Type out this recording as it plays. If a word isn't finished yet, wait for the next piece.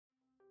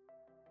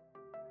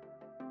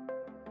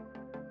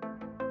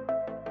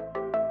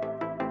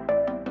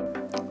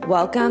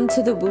Welcome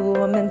to the Woo Woo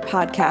Woman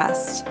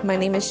podcast. My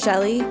name is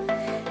Shelly,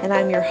 and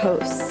I'm your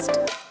host.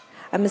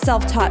 I'm a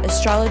self-taught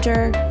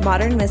astrologer,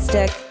 modern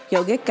mystic,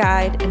 yogic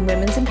guide, and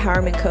women's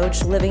empowerment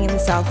coach living in the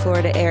South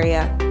Florida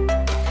area.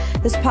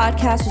 This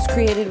podcast was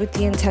created with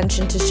the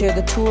intention to share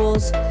the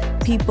tools,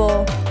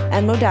 people,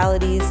 and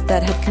modalities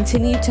that have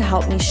continued to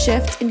help me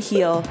shift and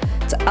heal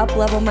to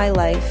up-level my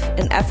life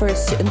in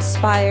efforts to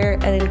inspire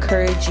and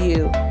encourage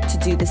you to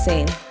do the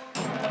same.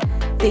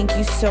 Thank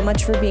you so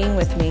much for being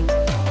with me.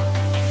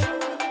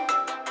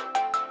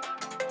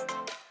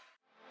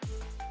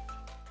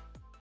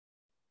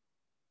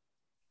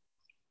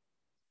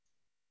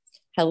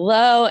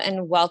 Hello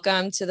and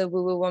welcome to the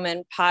Woo Woo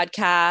Woman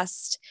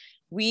podcast.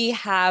 We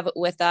have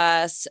with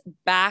us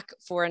back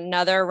for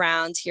another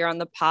round here on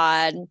the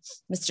pod,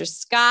 Mr.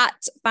 Scott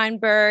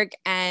Feinberg,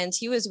 and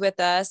he was with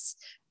us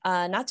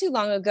not too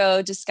long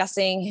ago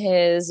discussing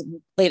his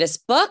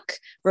latest book,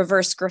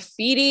 Reverse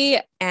Graffiti.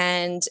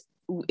 And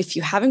if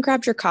you haven't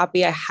grabbed your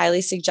copy, I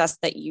highly suggest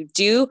that you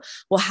do.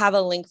 We'll have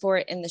a link for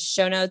it in the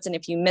show notes. And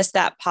if you missed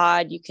that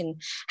pod, you can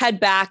head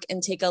back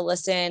and take a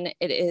listen.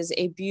 It is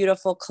a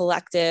beautiful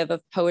collective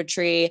of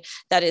poetry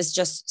that is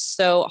just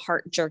so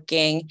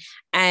heart-jerking.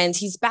 And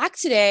he's back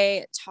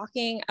today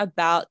talking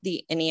about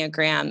the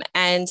Enneagram.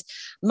 And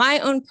my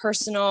own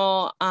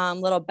personal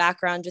little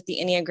background with the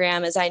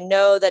Enneagram is I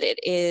know that it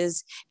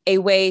is a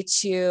way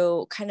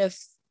to kind of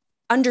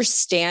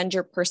understand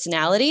your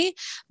personality,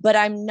 but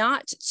I'm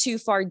not too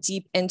far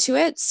deep into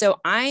it. So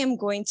I am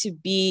going to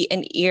be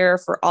an ear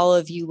for all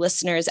of you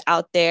listeners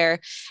out there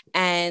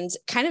and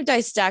kind of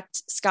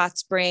dissect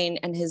Scott's brain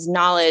and his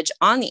knowledge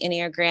on the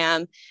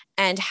Enneagram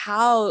and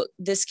how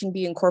this can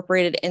be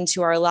incorporated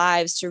into our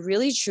lives to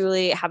really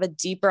truly have a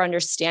deeper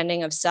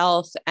understanding of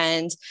self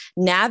and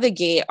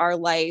navigate our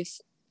life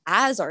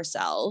as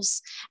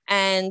ourselves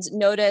and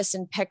notice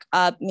and pick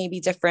up maybe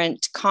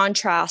different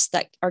contrasts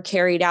that are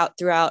carried out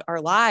throughout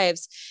our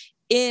lives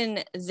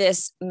in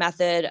this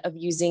method of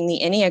using the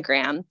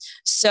Enneagram.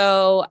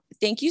 So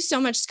thank you so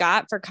much,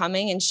 Scott, for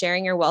coming and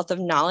sharing your wealth of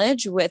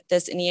knowledge with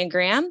this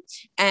Enneagram.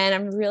 And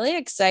I'm really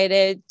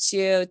excited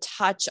to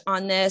touch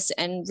on this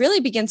and really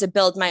begin to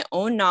build my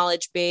own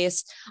knowledge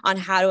base on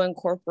how to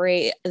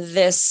incorporate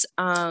this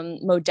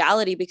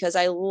modality, because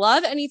I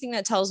love anything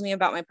that tells me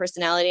about my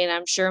personality, and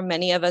I'm sure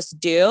many of us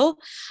do.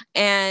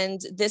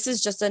 And this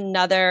is just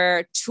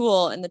another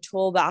tool in the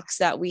toolbox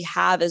that we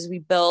have as we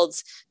build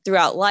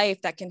throughout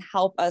life that can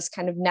help us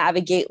kind of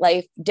navigate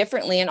life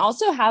differently and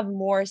also have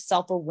more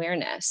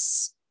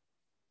self-awareness.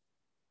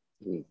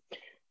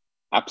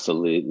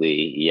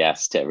 Absolutely.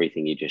 Yes, to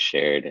everything you just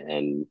shared.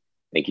 And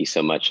thank you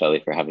so much,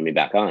 Shelly, for having me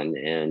back on,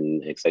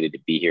 and excited to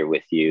be here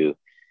with you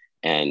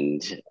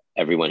and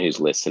everyone who's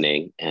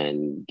listening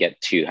and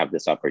get to have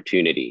this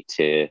opportunity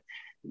to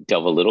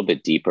delve a little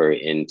bit deeper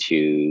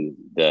into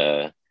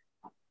the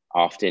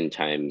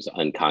oftentimes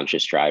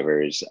unconscious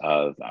drivers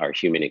of our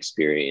human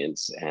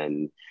experience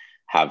and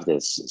have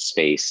this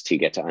space to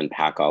get to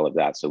unpack all of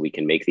that so we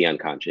can make the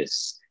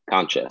unconscious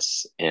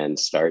conscious and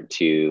start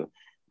to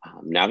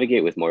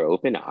navigate with more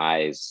open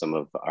eyes some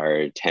of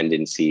our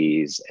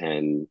tendencies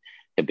and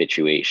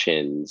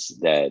habituations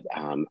that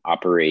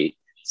operate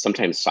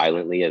sometimes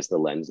silently as the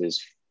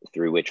lenses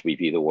through which we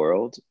view the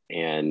world.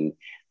 And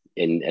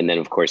then,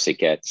 of course, it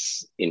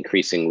gets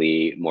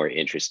increasingly more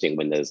interesting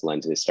when those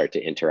lenses start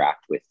to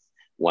interact with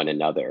one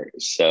another.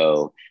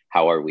 So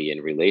how are we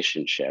in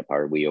relationship?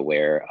 Are we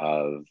aware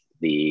of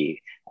the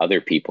other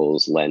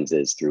people's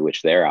lenses through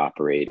which they're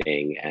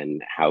operating,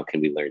 and how can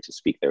we learn to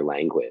speak their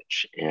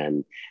language?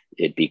 And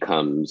it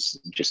becomes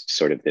just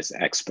sort of this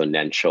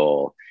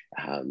exponential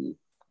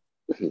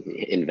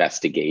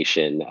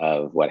investigation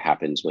of what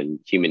happens when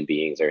human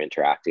beings are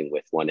interacting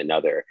with one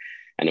another.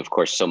 And of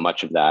course, so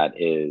much of that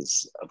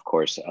is, of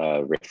course,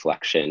 a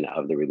reflection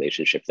of the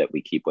relationship that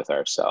we keep with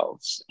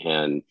ourselves.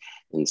 And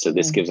so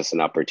this gives us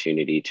an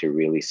opportunity to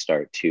really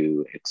start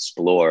to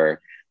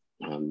explore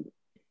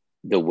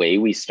the way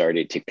we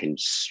started to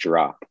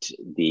construct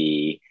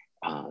the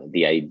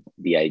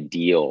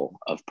ideal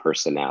of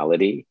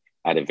personality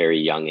at a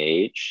very young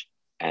age,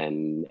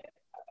 and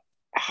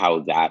how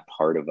that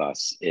part of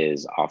us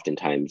is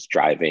oftentimes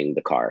driving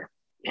the car,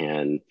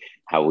 and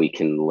how we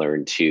can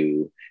learn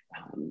to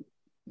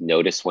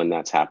notice when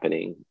that's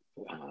happening.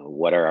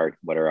 What are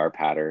our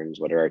patterns?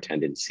 What are our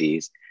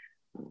tendencies?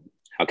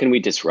 How can we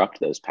disrupt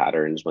those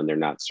patterns when they're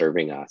not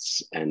serving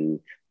us, and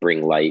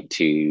bring light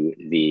to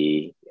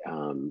the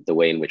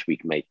way in which we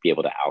might be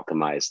able to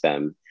alchemize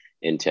them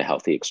into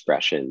healthy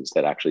expressions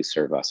that actually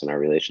serve us in our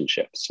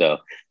relationships? So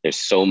there's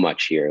so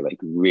much here, like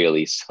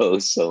really so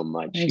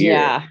much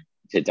here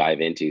to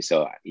dive into.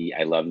 So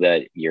I love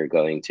that you're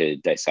going to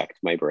dissect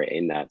my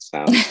brain. That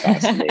sounds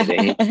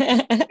fascinating.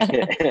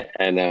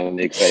 And I'm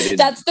excited.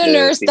 That's the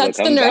nurse. That's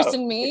the nurse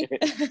in me.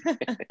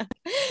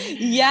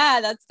 Yeah,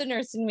 that's the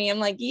nurse in me. I'm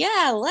like,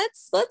 yeah,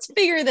 let's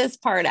figure this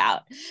part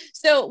out.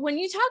 So when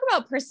you talk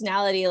about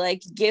personality,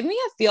 like give me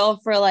a feel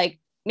for like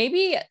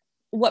maybe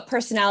what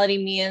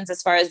personality means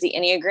as far as the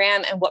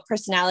Enneagram and what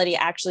personality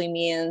actually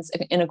means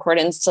in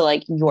accordance to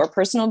like your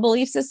personal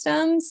belief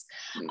systems,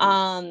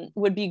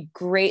 would be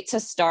great to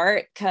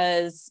start,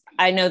 because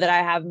I know that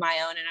I have my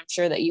own and I'm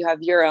sure that you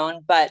have your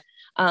own, but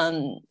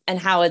and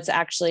how it's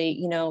actually,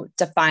 you know,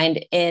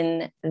 defined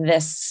in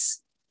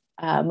this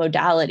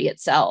modality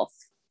itself.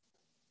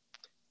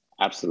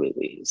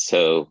 Absolutely.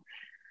 So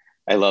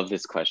I love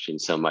this question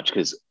so much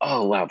because,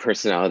 oh, wow,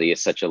 personality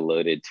is such a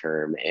loaded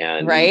term.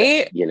 And,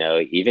 right, you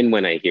know, even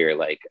when I hear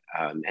like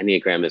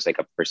Enneagram is like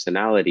a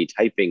personality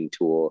typing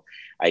tool,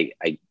 I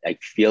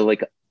feel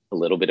like a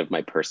little bit of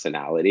my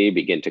personality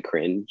begin to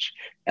cringe.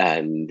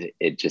 And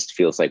it just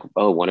feels like,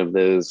 oh, one of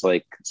those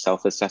like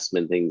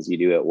self-assessment things you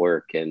do at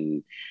work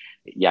and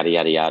yada,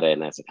 yada, yada.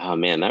 And I was like, oh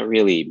man, that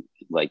really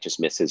like just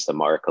misses the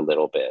mark a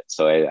little bit.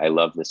 So I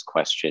love this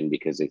question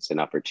because it's an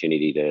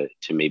opportunity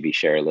to maybe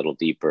share a little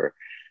deeper.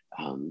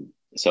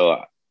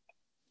 So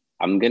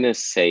I'm gonna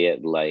say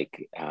it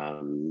like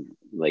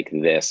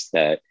this,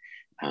 that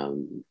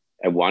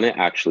I want to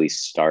actually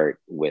start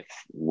with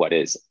what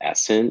is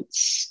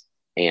essence,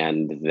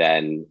 and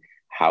then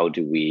how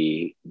do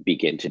we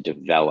begin to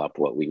develop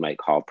what we might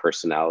call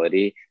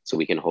personality, so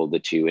we can hold the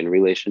two in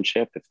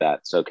relationship, if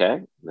that's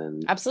okay.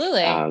 Then,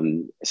 absolutely.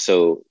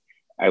 so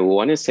I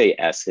want to say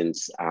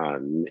essence. I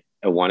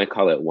want to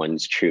call it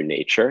one's true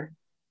nature,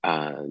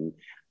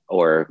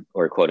 or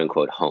quote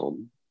unquote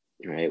home,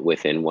 right,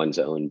 within one's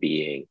own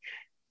being.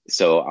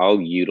 So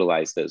I'll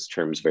utilize those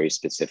terms very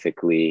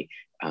specifically.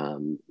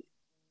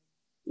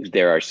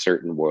 There are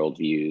certain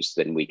worldviews,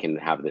 then we can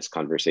have this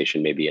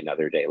conversation maybe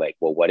another day. Like,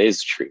 well, what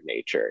is true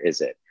nature? Is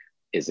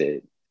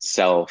it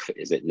self?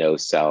 Is it no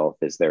self?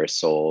 Is there a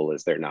soul?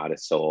 Is there not a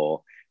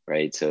soul?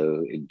 Right.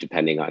 So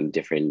depending on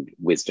different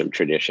wisdom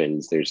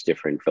traditions, there's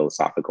different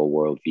philosophical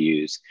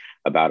worldviews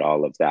about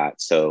all of that.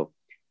 So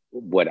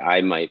what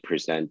I might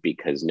present,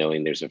 because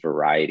knowing there's a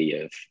variety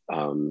of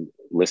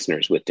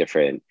listeners with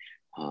different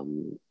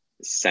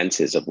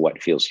senses of what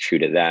feels true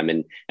to them.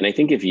 And I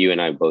think if you and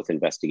I both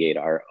investigate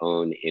our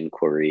own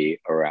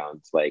inquiry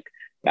around like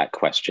that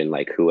question,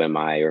 like who am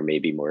I, or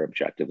maybe more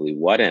objectively,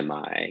 what am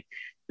I,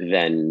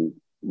 then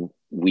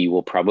we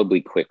will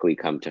probably quickly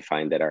come to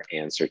find that our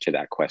answer to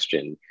that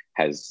question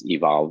has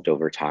evolved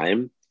over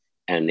time.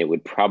 And it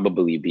would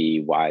probably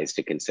be wise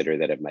to consider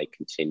that it might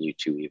continue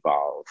to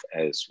evolve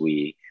as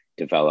we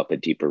develop a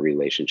deeper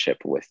relationship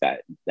with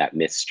that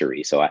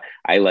mystery. So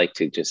I like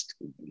to just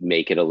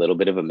make it a little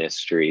bit of a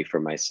mystery for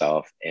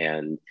myself.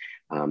 And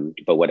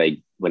but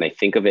when I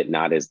think of it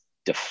not as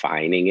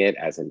defining it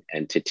as an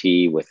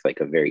entity with like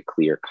a very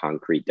clear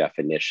concrete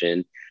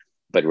definition,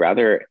 but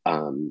rather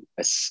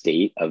a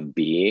state of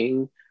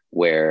being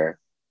where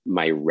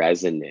my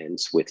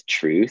resonance with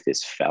truth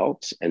is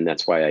felt, and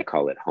that's why I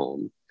call it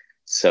home.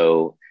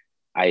 So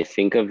I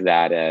think of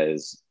that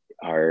as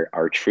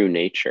our true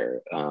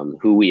nature,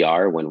 who we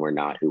are when we're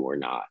not who we're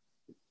not.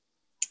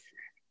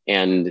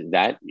 And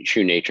that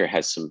true nature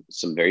has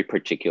some very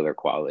particular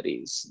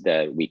qualities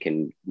that we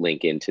can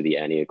link into the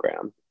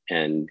Enneagram.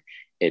 And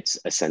it's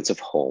a sense of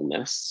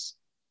wholeness,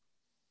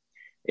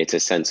 it's a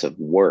sense of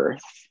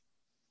worth,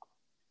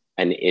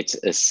 and it's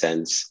a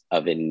sense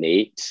of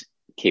innate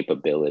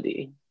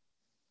capability.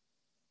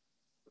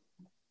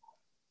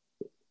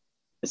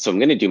 So I'm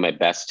going to do my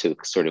best to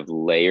sort of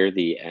layer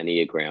the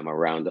Enneagram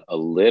around a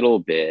little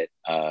bit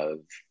of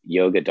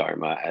yoga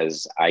dharma,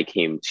 as I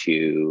came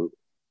to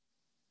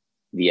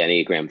the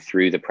Enneagram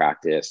through the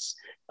practice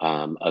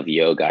of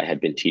yoga. I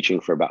had been teaching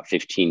for about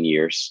 15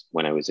 years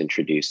when I was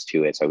introduced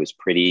to it. So I was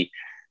pretty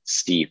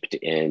steeped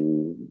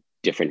in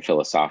different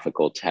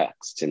philosophical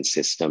texts and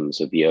systems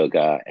of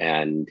yoga,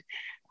 and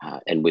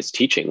was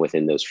teaching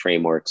within those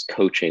frameworks,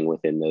 coaching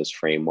within those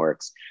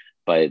frameworks,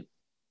 but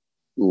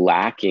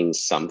lacking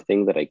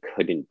something that I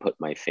couldn't put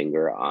my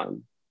finger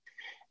on.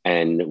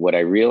 And what I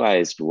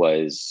realized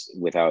was,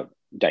 without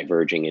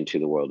diverging into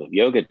the world of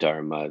yoga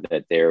dharma,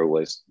 that there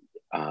was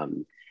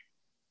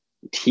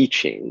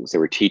teachings. There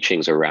were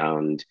teachings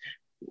around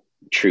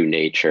true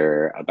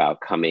nature,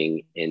 about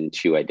coming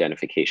into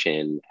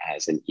identification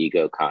as an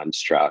ego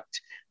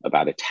construct,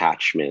 about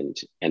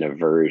attachment and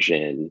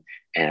aversion,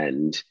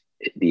 and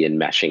the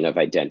enmeshing of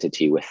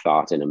identity with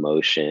thought and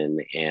emotion,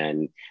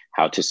 and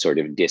how to sort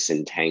of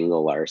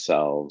disentangle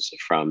ourselves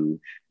from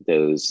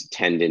those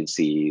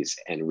tendencies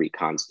and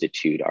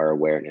reconstitute our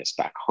awareness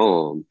back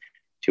home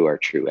to our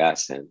true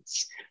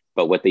essence.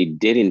 But what they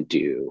didn't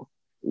do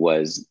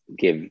was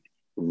give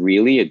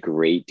really a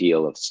great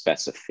deal of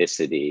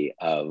specificity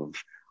of,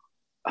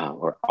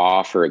 or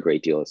offer a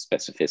great deal of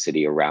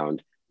specificity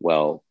around,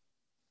 well,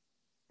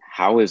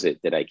 how is it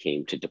that I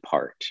came to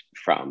depart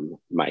from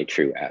my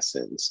true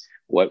essence?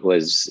 What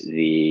was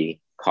the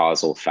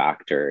causal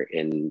factor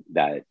in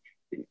that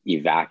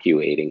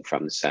evacuating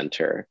from the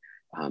center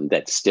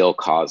that still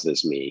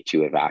causes me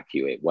to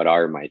evacuate? What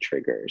are my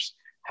triggers?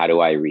 How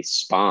do I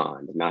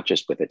respond, not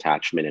just with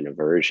attachment and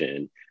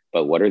aversion,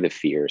 but what are the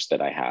fears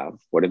that I have?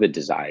 What are the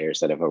desires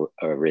that have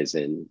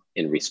arisen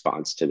in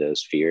response to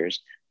those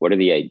fears? What are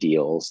the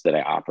ideals that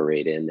I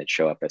operate in that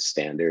show up as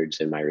standards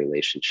in my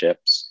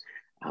relationships?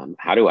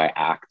 How do I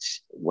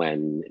act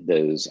when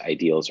those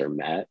ideals are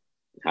met?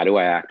 How do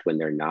I act when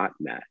they're not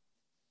met?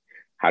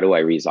 How do I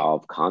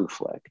resolve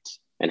conflict?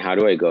 And how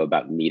do I go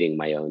about meeting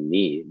my own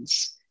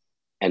needs?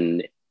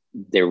 And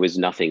there was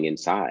nothing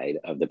inside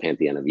of the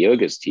Pantheon of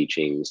Yoga's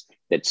teachings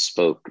that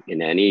spoke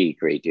in any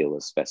great deal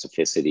of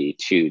specificity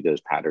to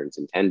those patterns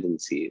and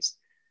tendencies.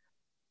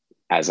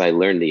 As I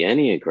learned the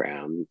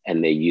Enneagram,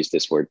 and they use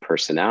this word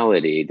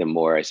personality, the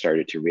more I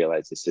started to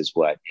realize this is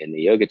what in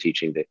the yoga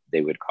teaching that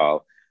they would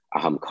call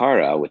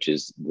ahamkara, which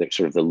is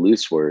sort of the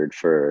loose word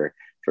for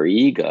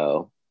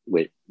ego,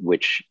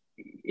 which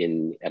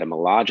in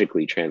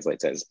etymologically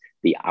translates as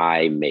the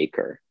I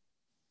maker.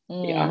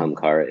 The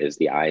ahamkara is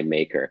the I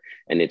maker,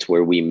 and it's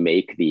where we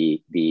make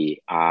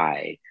the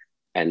I.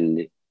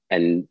 And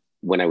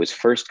when I was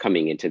first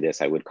coming into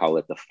this, I would call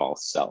it the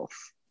false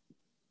self,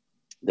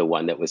 the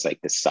one that was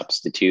like the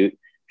substitute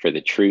for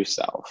the true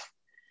self.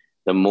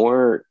 The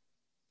more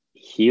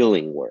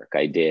healing work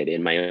I did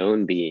in my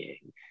own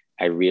being,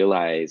 I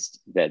realized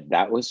that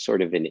that was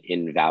sort of an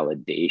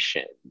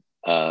invalidation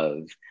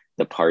of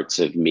the parts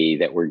of me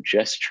that were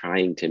just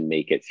trying to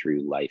make it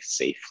through life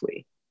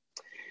safely.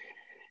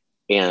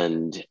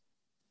 And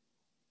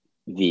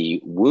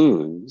the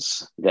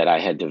wounds that I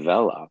had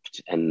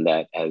developed, and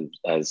that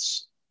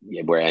as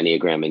where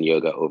Enneagram and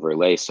yoga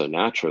overlay so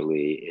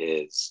naturally,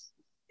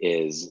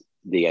 is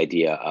the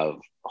idea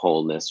of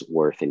wholeness,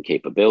 worth, and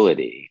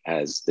capability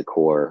as the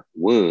core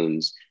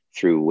wounds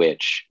through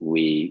which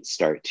we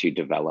start to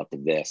develop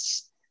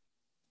this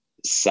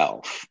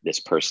self,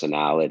 this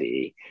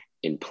personality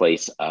in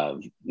place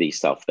of the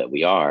self that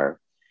we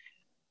are.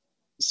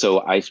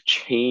 So I've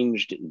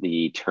changed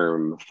the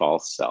term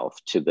false self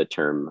to the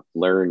term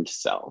learned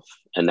self.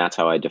 And that's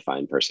how I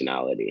define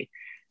personality.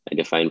 I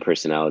define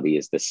personality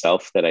as the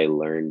self that I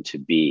learned to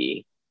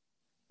be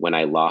when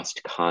I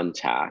lost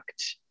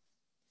contact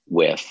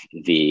with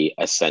the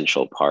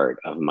essential part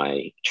of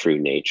my true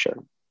nature.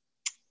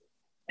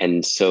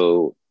 And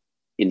so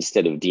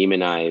instead of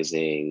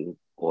demonizing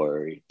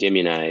or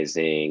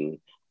demonizing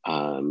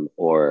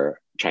or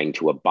trying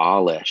to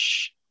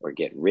abolish or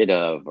get rid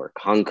of or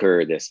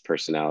conquer this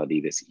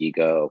personality, this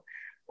ego,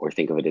 or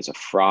think of it as a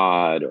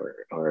fraud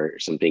or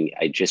something,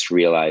 I just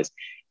realized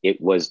it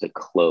was the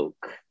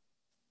cloak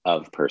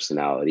of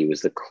personality. It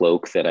was the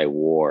cloak that I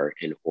wore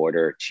in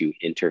order to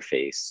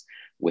interface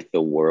with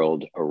the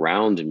world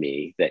around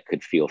me that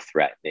could feel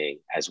threatening,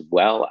 as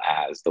well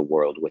as the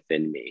world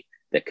within me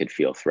that could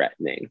feel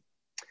threatening.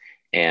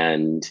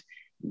 And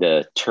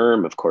the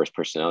term, of course,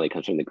 personality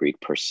comes from the Greek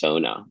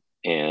persona,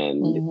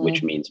 and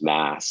which means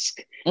mask.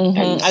 And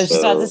I was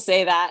just about to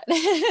say that.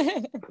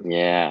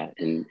 Yeah.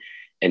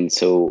 And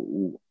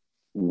so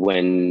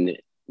when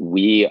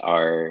we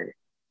are,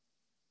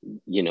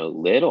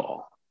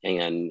 little,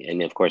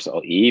 and of course,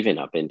 even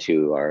up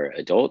into our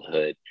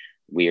adulthood,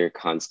 we are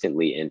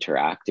constantly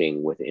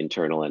interacting with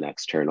internal and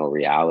external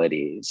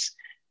realities,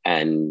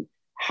 and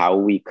how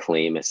we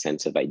claim a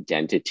sense of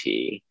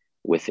identity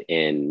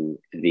within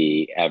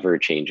the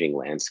ever-changing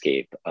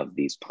landscape of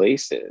these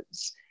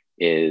places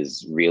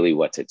is really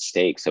what's at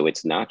stake. So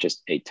it's not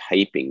just a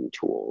typing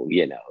tool,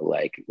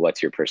 like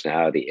what's your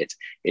personality?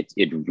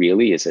 It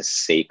really is a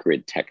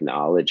sacred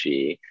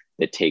technology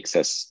that takes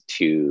us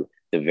to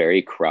the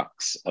very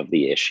crux of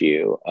the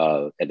issue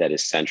that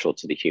is central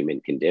to the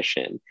human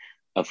condition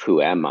of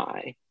who am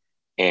I?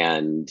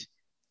 And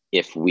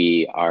if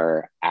we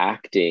are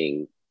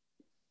acting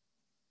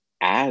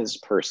as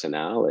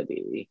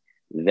personality,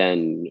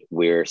 then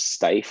we're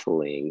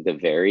stifling the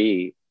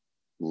very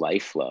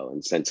life flow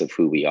and sense of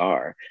who we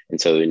are.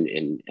 And so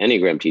in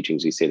Enneagram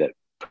teachings, we say that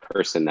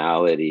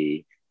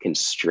personality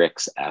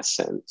constricts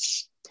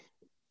essence.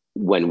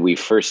 When we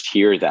first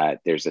hear that,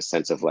 there's a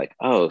sense of like,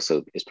 oh,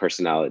 so is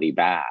personality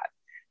bad?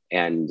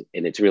 And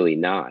it's really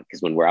not,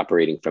 because when we're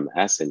operating from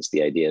essence,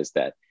 the idea is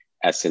that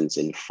essence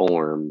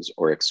informs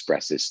or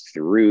expresses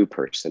through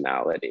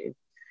personality.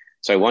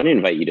 So I want to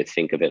invite you to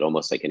think of it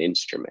almost like an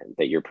instrument,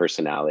 that your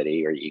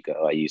personality or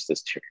ego, I use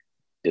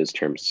those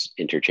terms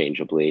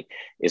interchangeably,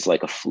 is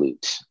like a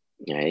flute,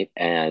 right?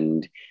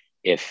 And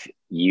if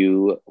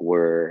you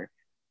were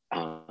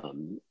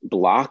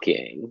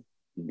blocking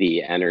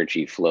the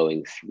energy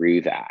flowing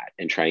through that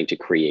and trying to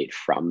create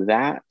from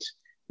that,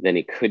 then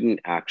it couldn't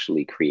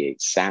actually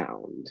create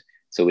sound.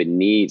 So it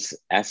needs,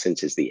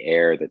 essence is the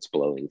air that's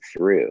blowing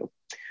through.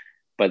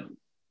 But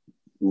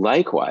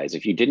likewise,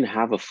 if you didn't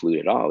have a flute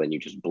at all and you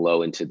just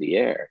blow into the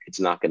air, it's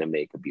not going to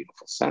make a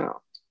beautiful sound.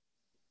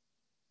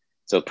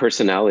 So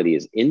personality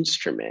is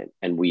instrument,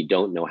 and we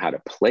don't know how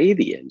to play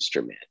the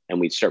instrument. And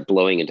we start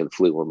blowing into the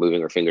flute, we're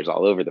moving our fingers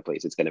all over the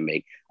place. It's going to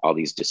make all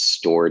these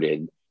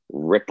distorted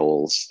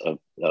ripples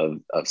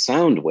of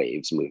sound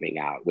waves moving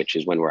out, which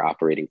is when we're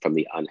operating from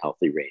the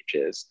unhealthy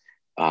ranges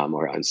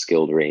or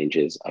unskilled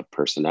ranges of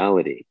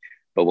personality.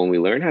 But when we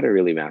learn how to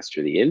really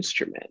master the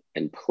instrument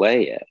and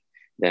play it,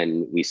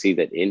 then we see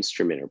that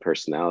instrument or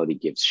personality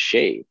gives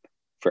shape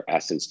for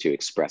essence to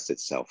express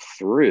itself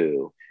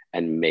through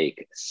and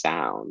make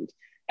sound.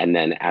 And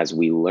then as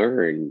we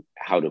learn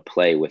how to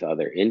play with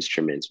other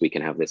instruments, we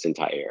can have this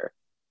entire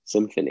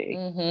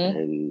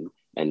symphony.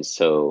 And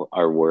so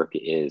our work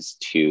is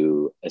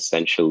to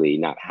essentially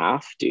not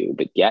have to,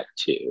 but get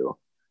to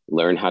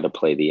learn how to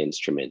play the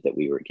instrument that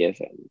we were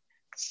given.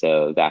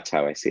 So that's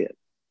how I see it.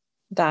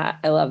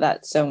 I love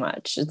that so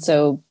much. It's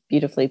so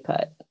beautifully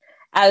put.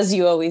 As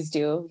you always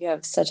do, you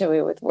have such a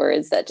way with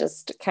words that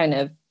just kind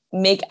of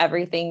make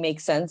everything make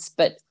sense,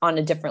 but on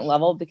a different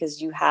level,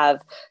 because you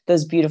have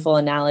those beautiful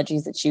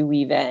analogies that you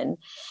weave in.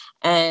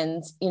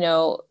 And,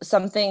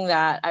 something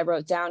that I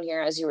wrote down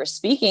here as you were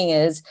speaking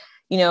is,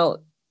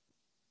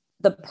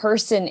 the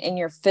person in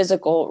your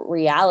physical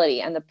reality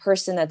and the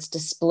person that's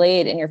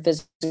displayed in your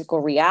physical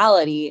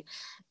reality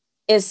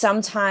is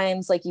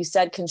sometimes, like you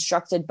said,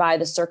 constructed by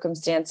the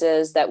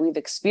circumstances that we've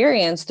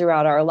experienced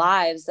throughout our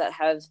lives that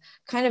have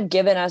kind of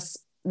given us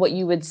what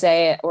you would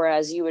say, or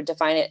as you would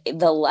define it,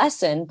 the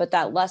lesson, but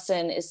that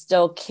lesson is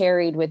still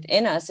carried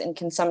within us and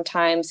can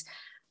sometimes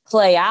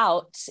play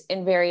out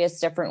in various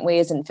different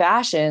ways and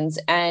fashions.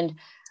 And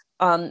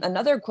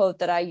another quote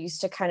that I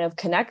used to kind of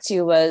connect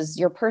to was,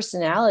 your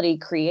personality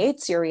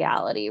creates your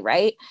reality,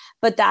 right?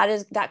 But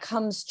that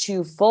comes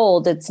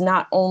twofold. It's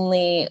not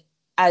only,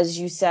 as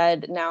you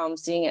said, now I'm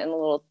seeing it in a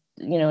little,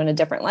 in a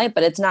different light,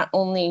 but it's not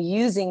only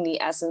using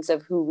the essence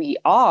of who we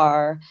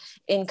are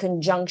in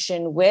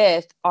conjunction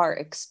with our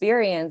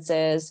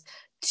experiences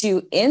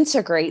to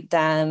integrate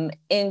them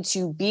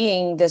into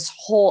being this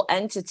whole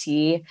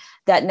entity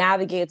that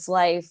navigates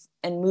life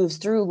and moves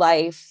through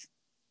life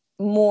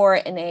more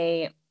in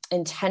a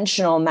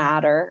intentional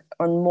matter,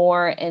 or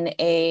more in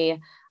a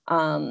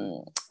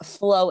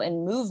flow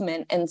and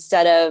movement,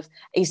 instead of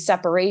a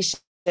separation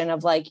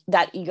of like,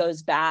 that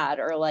ego's bad,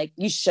 or like,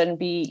 you shouldn't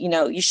be,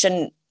 you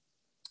shouldn't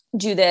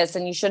do this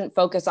and you shouldn't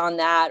focus on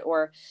that,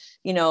 or,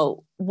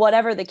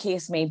 whatever the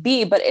case may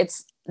be. But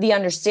it's the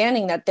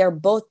understanding that they're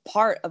both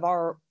part of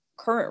our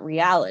current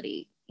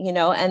reality,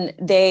 and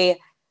they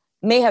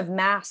may have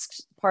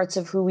masked parts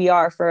of who we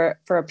are for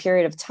a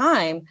period of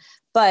time.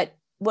 But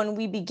when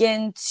we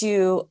begin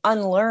to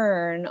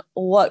unlearn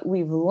what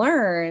we've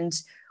learned,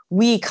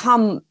 we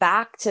come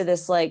back to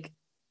this like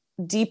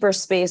deeper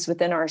space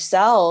within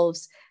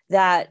ourselves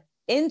that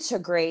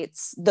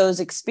integrates those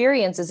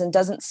experiences and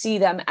doesn't see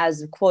them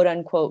as quote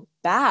unquote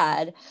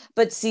bad,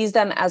 but sees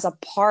them as a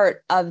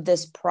part of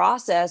this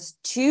process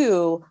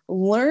to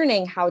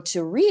learning how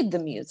to read the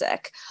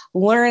music,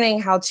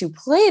 learning how to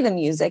play the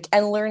music,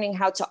 and learning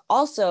how to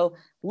also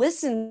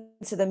listen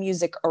to the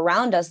music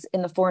around us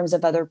in the forms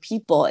of other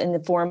people, in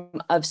the form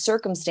of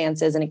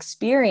circumstances and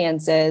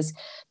experiences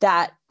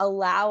that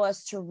allow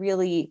us to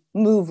really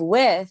move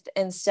with,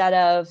 instead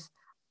of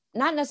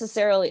not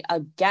necessarily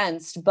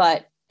against,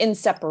 but in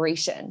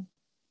separation,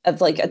 of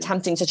like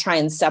attempting to try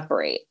and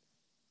separate.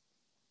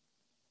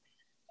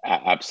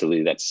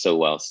 Absolutely. That's so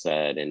well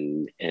said.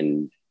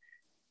 And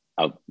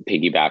I'll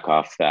piggyback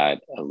off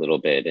that a little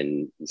bit,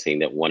 and saying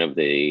that one of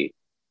the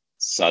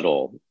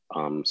subtle,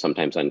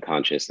 sometimes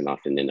unconscious and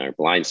often in our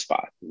blind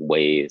spot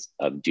ways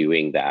of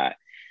doing that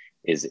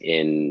is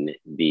in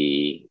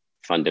the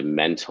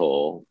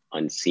fundamental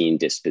unseen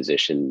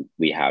disposition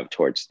we have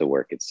towards the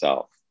work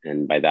itself.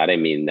 And by that, I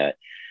mean that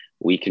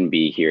we can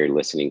be here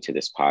listening to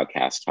this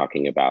podcast,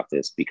 talking about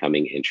this,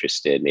 becoming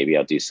interested. Maybe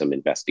I'll do some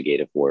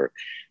investigative work.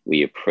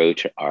 We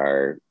approach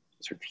our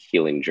sort of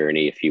healing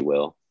journey, if you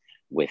will,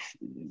 with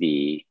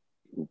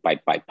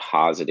by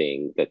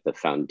positing that the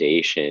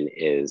foundation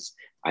is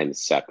I'm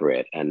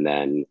separate, and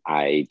then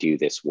I do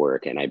this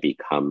work and I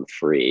become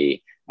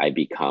free, I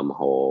become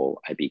whole,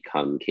 I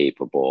become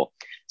capable.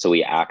 So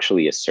we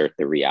actually assert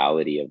the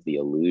reality of the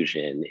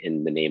illusion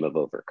in the name of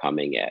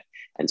overcoming it.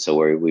 And so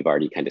we've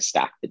already kind of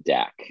stacked the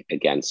deck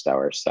against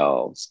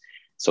ourselves.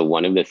 So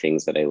one of the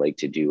things that I like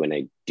to do when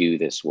I do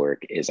this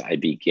work is I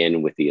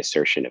begin with the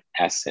assertion of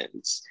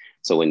essence.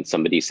 So when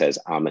somebody says,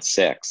 I'm a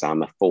 6,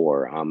 I'm a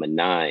 4, I'm a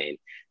 9,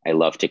 I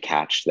love to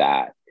catch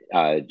that,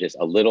 just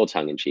a little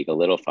tongue in cheek, a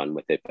little fun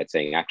with it, but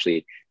saying,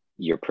 actually,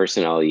 your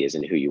personality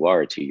isn't who you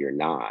are until you're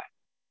not.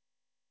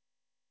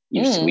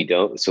 So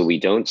we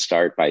don't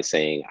start by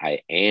saying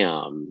I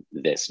am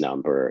this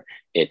number.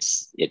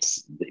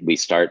 We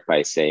start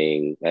by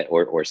saying that,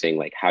 or saying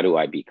like, how do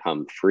I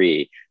become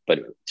free? But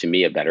to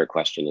me, a better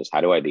question is,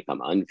 how do I become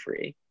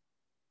unfree?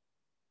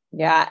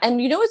 Yeah. And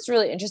what's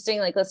really interesting,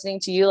 like listening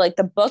to you, like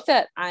the book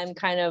that I'm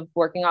kind of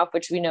working off,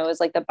 which we know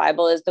is like the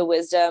Bible is the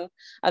wisdom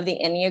of the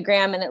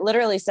Enneagram. And it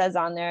literally says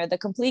on there, the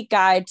complete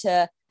guide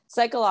to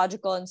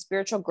psychological and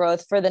spiritual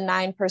growth for the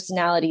 9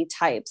 personality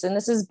types. And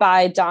this is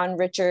by Don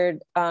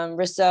Richard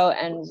Rousseau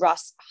and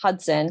Russ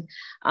Hudson.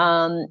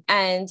 And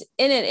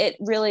in it, it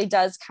really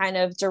does kind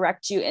of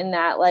direct you in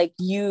that, like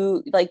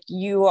you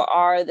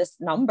are this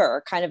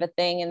number kind of a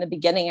thing in the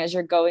beginning as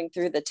you're going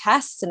through the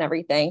tests and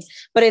everything.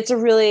 But it's a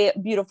really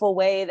beautiful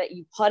way that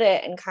you put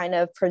it and kind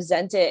of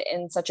present it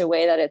in such a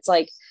way that it's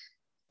like,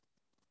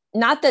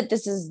 not that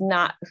this is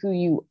not who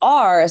you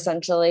are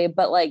essentially,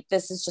 but like,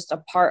 this is just a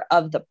part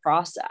of the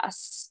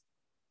process.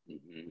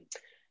 Mm-hmm.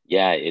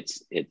 Yeah,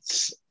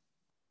 it's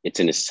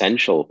an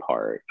essential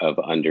part of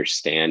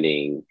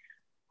understanding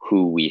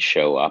who we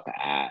show up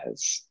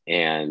as,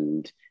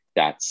 and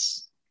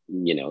that's,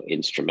 you know,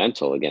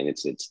 instrumental. Again,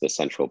 it's the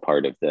central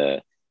part of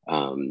the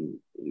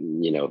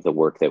you know, the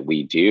work that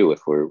we do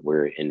if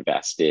we're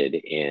invested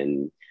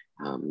in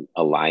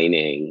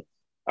aligning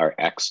our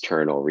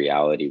external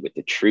reality with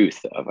the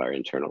truth of our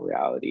internal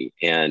reality.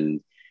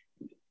 And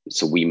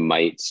so we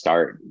might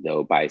start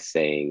though by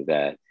saying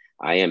that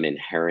I am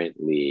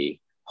inherently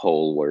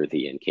whole,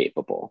 worthy, and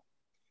capable.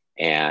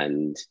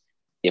 And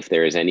if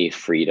there is any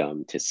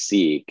freedom to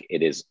seek,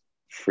 it is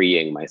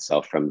freeing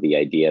myself from the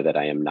idea that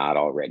I am not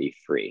already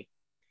free.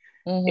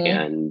 Mm-hmm.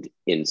 And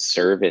in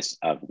service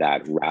of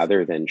that,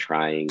 rather than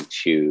trying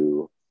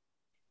to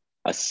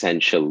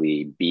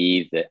essentially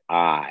be the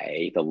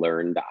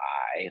learned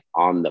I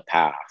on the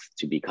path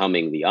to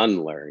becoming the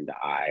unlearned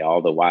I,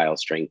 all the while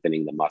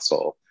strengthening the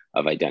muscle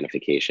of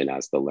identification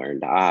as the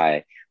learned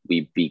I,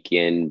 we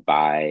begin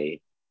by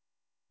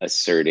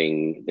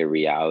asserting the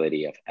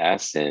reality of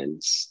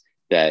essence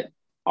that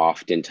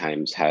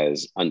oftentimes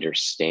has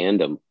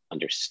understandably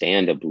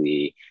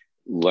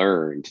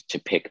learned to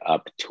pick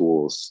up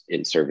tools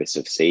in service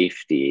of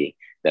safety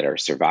that are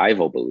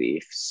survival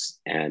beliefs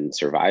and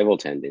survival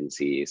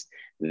tendencies,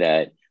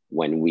 that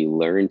when we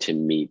learn to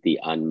meet the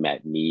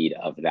unmet need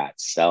of that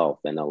self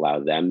and allow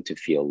them to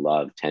feel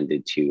loved,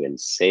 tended to, and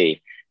safe,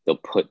 they'll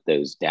put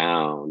those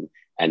down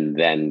and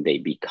then they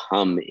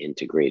become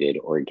integrated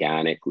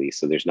organically.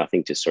 So there's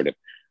nothing to sort of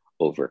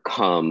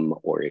overcome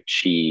or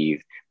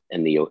achieve.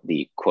 And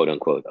the quote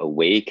unquote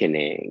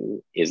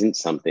awakening isn't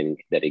something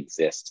that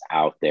exists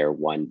out there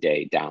one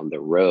day down the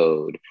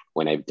road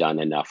when I've done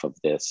enough of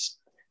this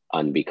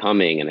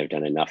unbecoming and I've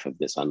done enough of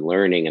this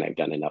unlearning and I've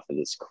done enough of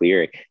this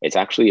clearing. It's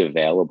actually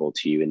available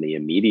to you in the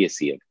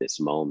immediacy of this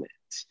moment.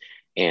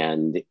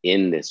 And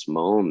in this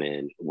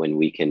moment, when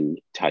we can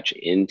touch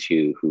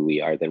into who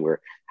we are, then we're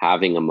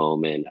having a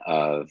moment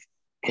of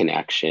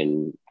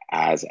connection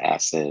as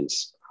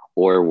essence,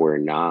 or we're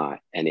not.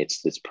 And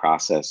it's this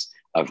process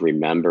of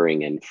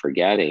remembering and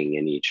forgetting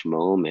in each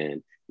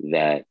moment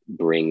that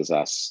brings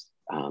us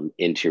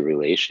into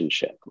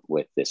relationship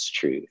with this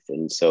truth.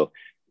 And so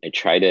I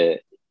try to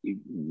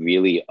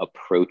really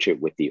approach it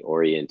with the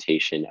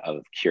orientation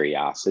of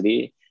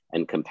curiosity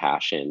and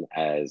compassion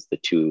as the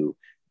two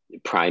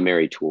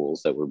primary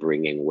tools that we're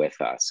bringing with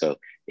us. So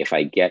if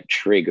I get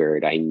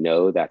triggered, I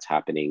know that's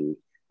happening.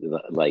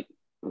 Like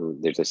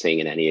there's a saying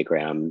in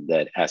Enneagram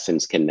that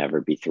essence can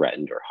never be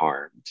threatened or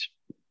harmed.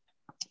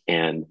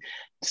 And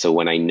so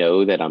when I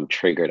know that I'm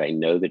triggered, I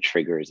know the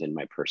trigger is in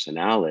my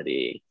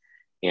personality.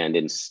 And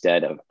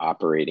instead of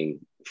operating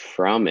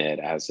from it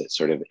as a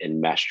sort of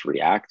enmeshed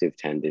reactive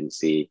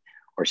tendency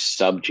or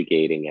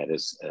subjugating it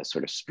as a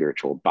sort of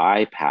spiritual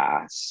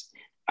bypass,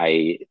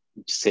 I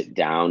sit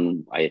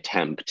down, I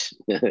attempt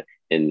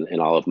in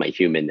all of my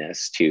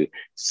humanness to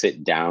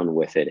sit down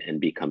with it and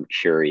become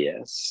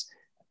curious.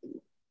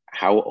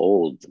 How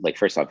old, like,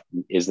 first off,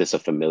 is this a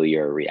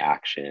familiar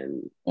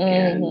reaction?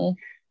 Mm-hmm. And,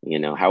 you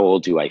know, how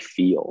old do I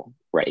feel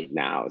right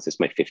now? Is this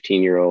my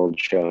 15-year-old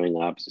showing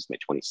up? Is this my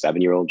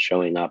 27-year-old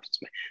showing up? Is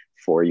my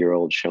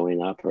 4-year-old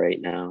showing up right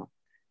now?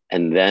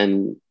 And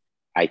then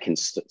I can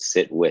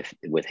sit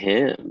with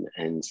him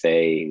and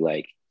say,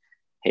 like,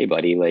 hey,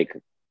 buddy, like,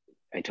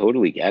 I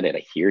totally get it.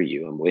 I hear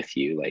you. I'm with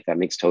you. Like, that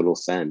makes total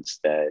sense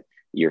that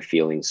you're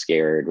feeling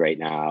scared right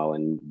now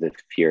and the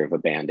fear of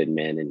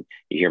abandonment, and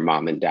you hear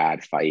mom and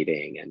dad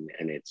fighting,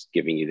 and it's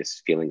giving you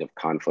this feeling of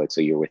conflict.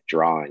 So you're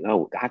withdrawing.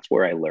 Oh, that's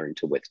where I learned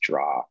to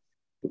withdraw.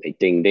 Like,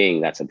 ding,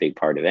 ding. That's a big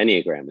part of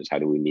Enneagram, is how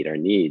do we meet our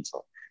needs?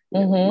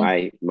 You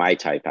know, my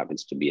type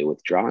happens to be a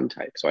withdrawn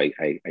type. So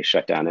I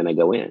shut down and I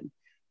go in.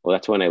 Well,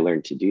 that's when I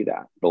learned to do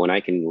that. But when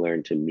I can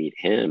learn to meet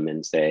him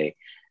and say,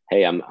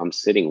 hey, I'm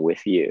sitting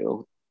with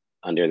you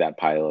under that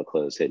pile of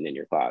clothes hidden in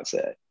your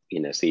closet, you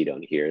know, so you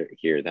don't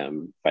hear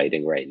them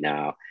fighting right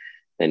now.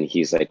 Then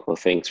he's like, well,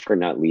 thanks for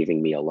not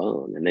leaving me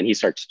alone. And then he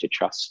starts to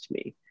trust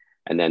me.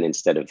 And then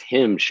instead of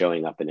him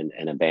showing up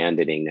and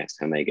abandoning next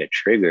time I get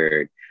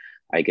triggered,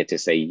 I get to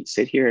say,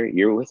 sit here,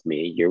 you're with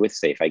me, you're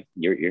safe.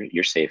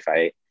 You're safe.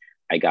 I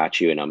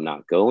got you, and I'm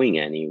not going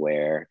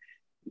anywhere,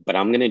 but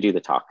I'm going to do the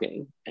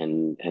talking,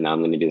 and I'm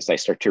going to do this. I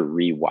start to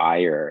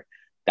rewire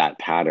that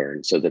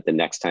pattern so that the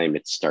next time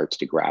it starts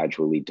to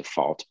gradually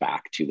default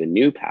back to the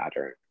new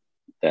pattern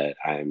that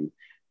I'm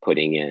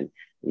putting in.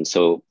 And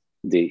so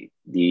the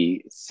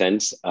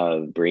sense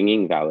of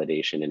bringing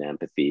validation and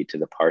empathy to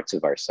the parts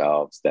of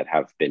ourselves that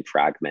have been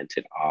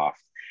fragmented off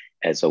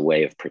as a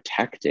way of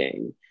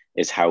protecting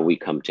is how we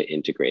come to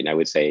integrate. And I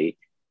would say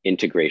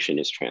integration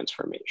is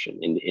transformation,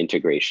 and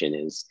integration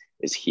is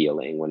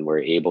healing, when we're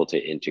able to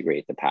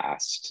integrate the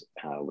past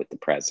with the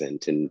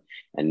present, and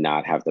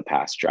not have the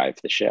past drive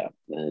the ship.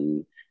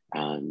 And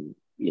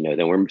you know,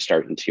 then we're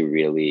starting to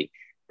really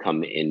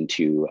come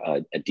into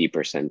a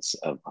deeper sense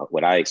of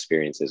what I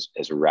experience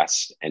as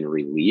rest and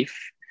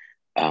relief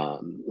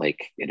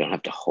Like I don't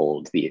have to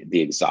hold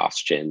the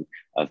exhaustion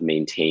of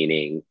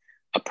maintaining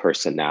a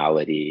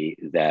personality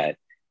that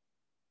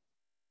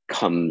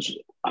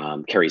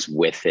carries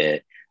with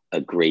it a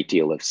great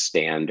deal of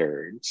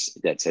standards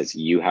that says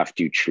you have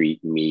to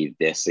treat me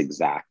this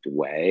exact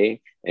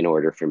way in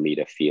order for me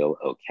to feel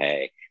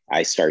okay.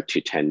 I start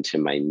to tend to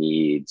my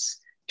needs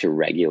to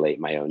regulate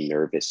my own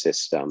nervous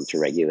system, to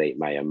regulate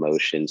my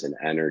emotions and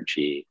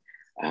energy.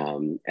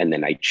 And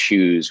then I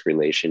choose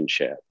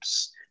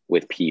relationships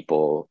with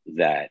people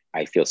that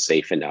I feel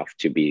safe enough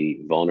to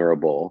be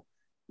vulnerable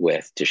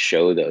with, to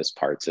show those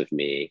parts of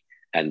me,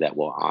 and that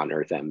will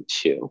honor them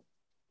too.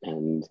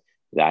 And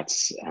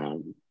that's,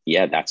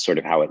 that's sort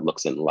of how it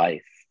looks in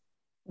life.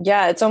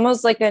 Yeah, it's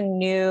almost like a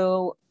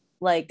new,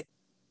 like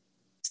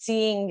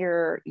seeing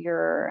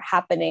your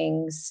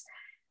happenings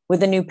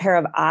with a new pair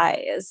of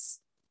eyes,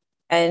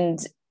 and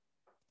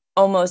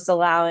almost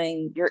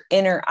allowing your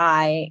inner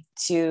eye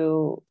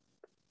to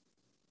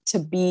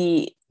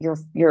be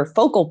your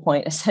focal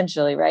point,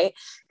 essentially, right?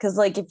 Because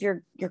like if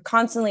you're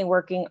constantly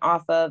working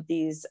off of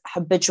these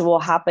habitual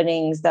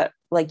happenings that,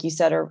 like you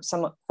said, are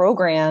somewhat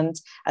programmed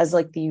as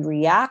like the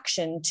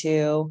reaction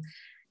to,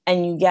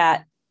 and you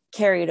get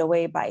carried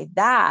away by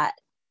that,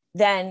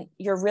 then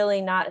you're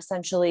really not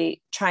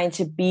essentially trying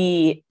to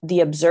be the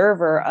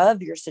observer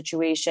of your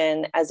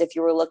situation as if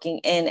you were looking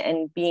in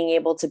and being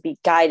able to be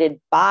guided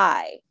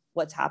by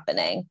what's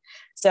happening.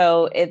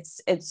 So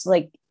it's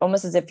like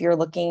almost as if you're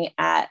looking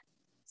at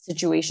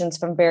situations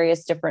from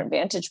various different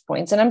vantage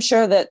points. And I'm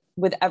sure that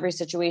with every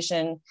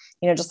situation,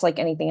 just like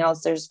anything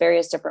else, there's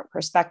various different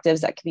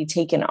perspectives that can be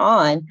taken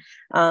on.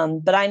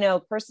 But I know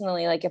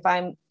personally, like if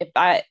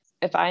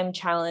I'm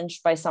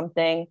challenged by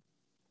something,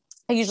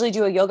 I usually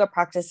do a yoga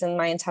practice, and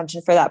my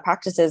intention for that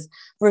practice is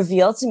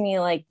reveal to me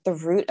like the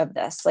root of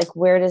this, like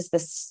where does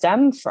this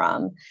stem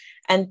from?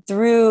 And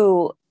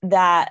through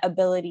that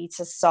ability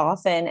to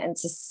soften and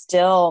to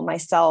still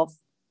myself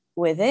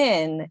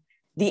within,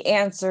 the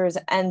answers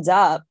end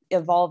up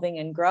evolving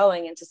and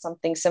growing into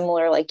something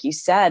similar, like you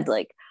said,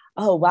 like,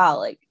 oh wow,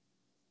 like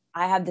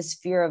I had this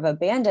fear of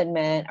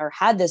abandonment, or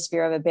had this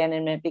fear of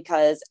abandonment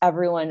because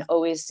everyone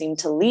always seemed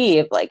to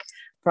leave, like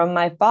from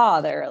my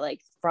father, like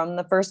from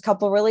the first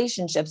couple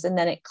relationships. And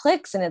then it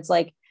clicks and it's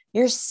like,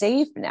 you're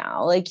safe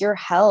now, like you're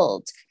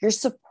held, you're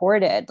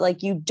supported,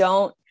 like you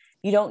don't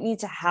need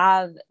to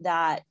have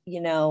that,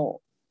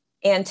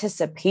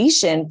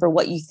 anticipation for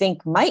what you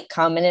think might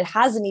come. And it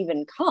hasn't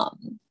even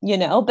come,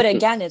 but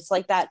again, it's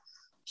like that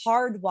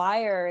hard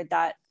wire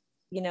that,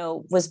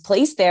 was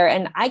placed there.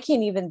 And I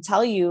can't even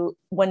tell you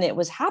when it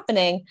was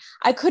happening.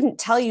 I couldn't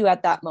tell you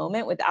at that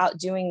moment without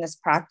doing this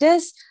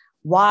practice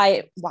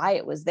why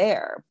it was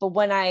there. But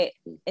when I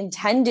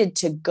intended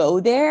to go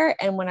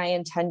there, and when I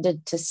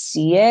intended to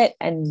see it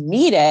and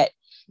meet it,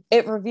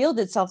 it revealed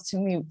itself to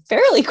me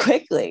fairly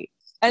quickly.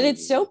 And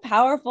it's so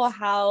powerful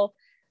how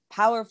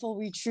powerful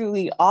we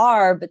truly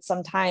are, but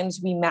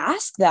sometimes we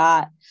mask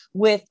that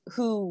with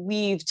who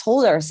we've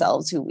told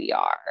ourselves who we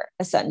are,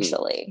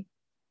 essentially.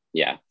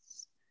 Yeah,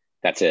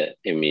 that's it.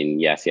 I mean,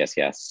 yes.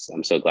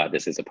 I'm so glad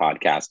this is a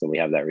podcast and we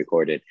have that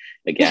recorded.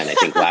 Again, I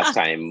think last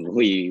time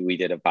we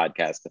did a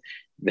podcast,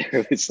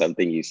 there was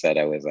something you said,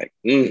 I was like,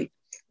 to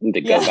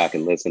go back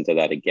and listen to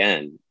that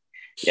again.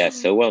 Yeah,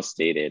 so well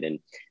stated. And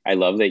I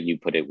love that you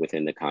put it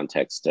within the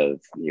context of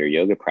your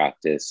yoga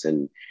practice.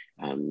 And,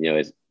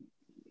 as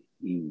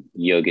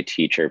yoga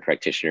teacher,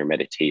 practitioner,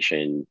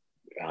 meditation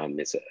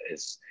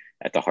is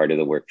at the heart of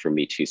the work for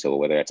me too. So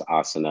whether it's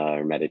asana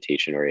or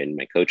meditation or in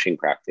my coaching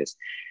practice,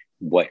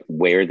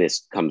 where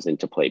this comes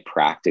into play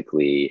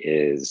practically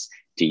is,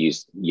 to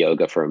use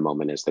yoga for a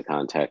moment as the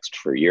context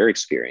for your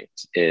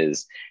experience,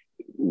 is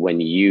when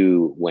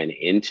you went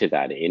into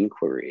that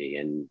inquiry.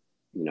 And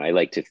I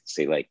like to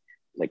say like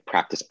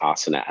practice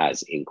asana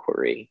as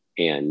inquiry,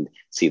 and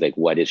see like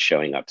what is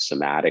showing up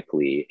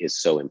somatically is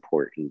so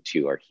important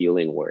to our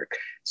healing work.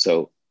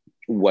 So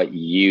what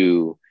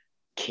you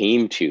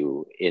came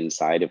to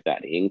inside of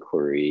that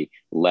inquiry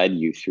led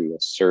you through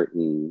a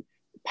certain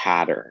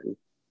pattern.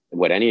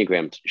 What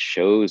Enneagram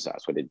shows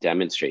us, what it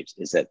demonstrates,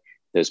 is that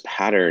those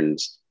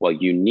patterns, while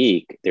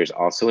unique, there's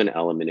also an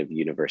element of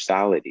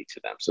universality to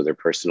them. So they're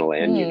personal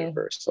and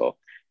universal.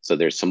 So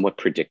there's somewhat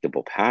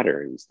predictable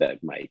patterns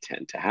that might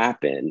tend to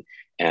happen.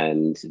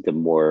 And the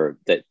more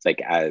that,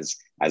 like, as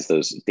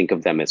those, think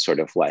of them as sort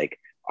of like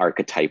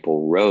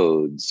archetypal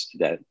roads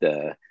that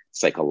the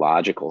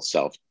psychological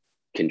self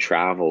can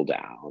travel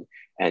down,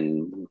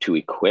 and to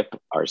equip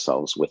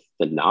ourselves with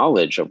the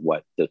knowledge of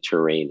what the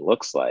terrain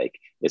looks like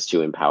is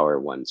to empower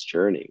one's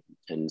journey.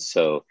 And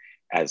so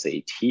as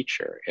a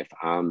teacher, if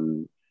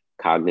I'm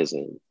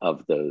cognizant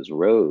of those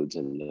roads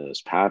and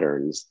those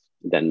patterns,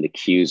 then the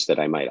cues that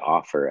I might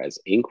offer as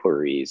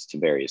inquiries to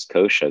various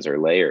koshas or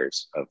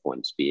layers of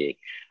one's being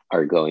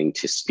are going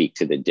to speak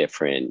to the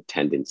different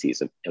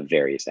tendencies of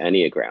various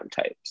Enneagram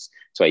types.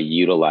 So I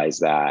utilize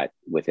that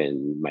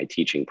within my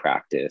teaching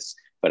practice,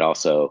 but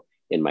also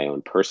in my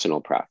own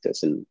personal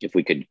practice. And if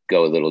we could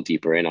go a little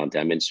deeper in, I'll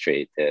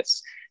demonstrate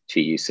this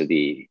to use of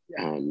the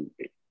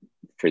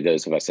for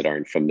those of us that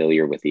aren't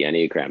familiar with the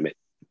Enneagram, it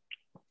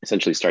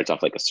essentially starts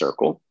off like a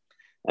circle.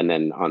 And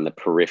then on the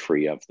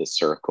periphery of the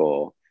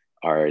circle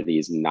are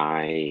these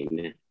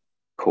 9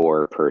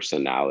 core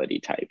personality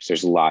types.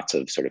 There's lots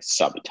of sort of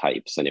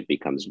subtypes, and it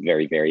becomes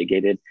very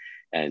variegated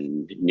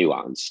and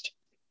nuanced.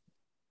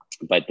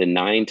 But the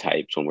 9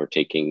 types, when we're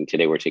taking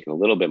a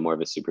little bit more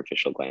of a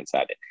superficial glance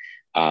at it.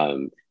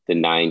 The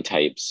 9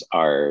 types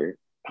are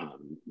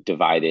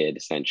divided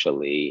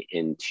essentially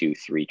into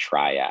 3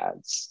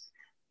 triads.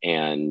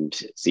 And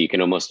so you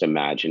can almost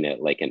imagine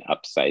it like an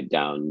upside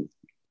down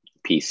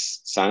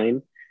peace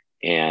sign.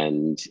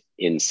 And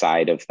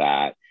inside of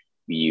that,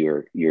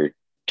 your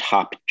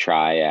top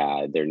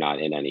triad, they're not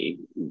in any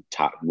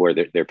top, where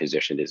they're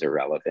positioned is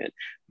irrelevant,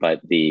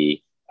 but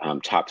the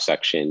top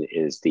section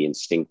is the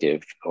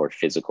instinctive or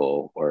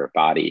physical or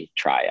body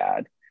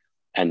triad.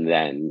 And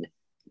then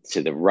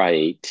to the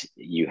right,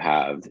 you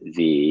have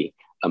the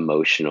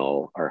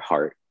emotional or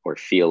heart or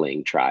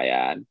feeling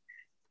triad.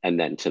 And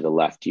then to the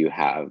left, you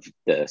have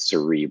the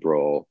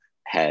cerebral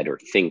head or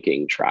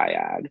thinking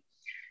triad.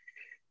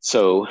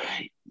 So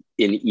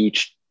in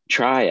each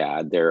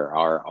triad, there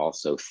are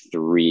also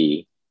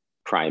 3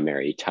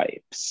 primary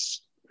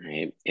types,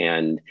 right?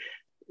 And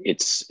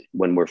it's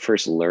when we're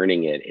first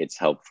learning it, it's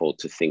helpful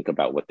to think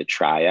about what the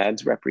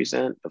triads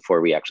represent before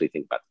we actually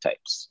think about the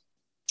types.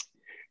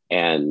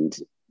 And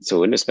so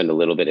we're going to spend a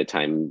little bit of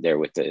time there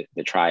with the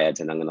triads,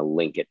 and I'm going to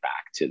link it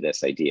back to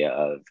this idea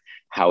of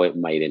how it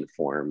might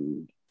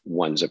inform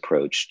one's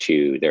approach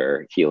to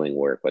their healing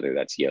work, whether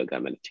that's yoga,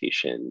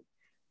 meditation,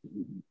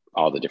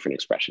 all the different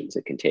expressions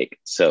it can take.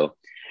 So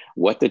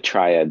what the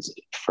triads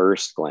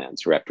first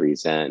glance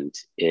represent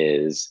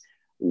is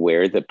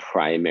where the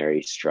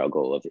primary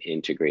struggle of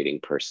integrating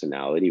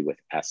personality with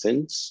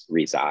essence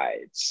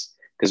resides.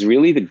 Because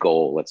really the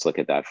goal, let's look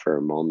at that for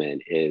a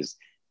moment, is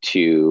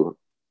to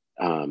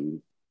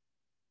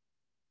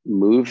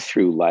move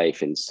through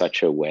life in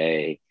such a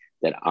way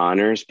that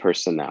honors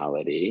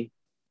personality,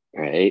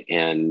 right?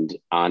 And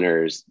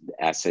honors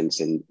essence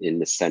in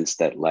the sense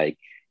that, like,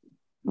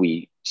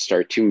 we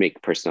start to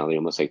make personality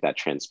almost like that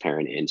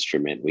transparent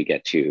instrument we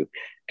get to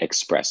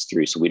express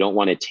through. So we don't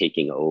want it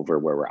taking over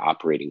where we're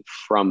operating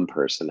from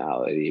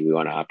personality. We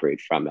want to operate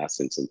from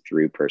essence and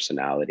through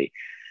personality.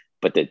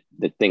 But the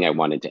thing I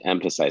wanted to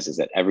emphasize is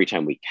that every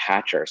time we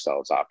catch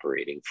ourselves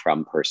operating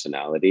from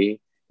personality,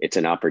 it's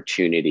an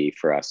opportunity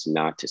for us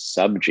not to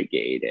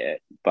subjugate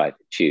it, but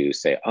to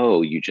say,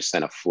 oh, you just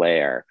sent a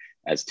flare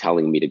as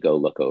telling me to go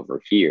look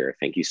over here.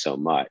 Thank you so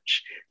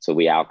much. So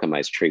we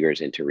alchemize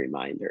triggers into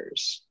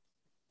reminders.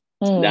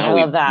 I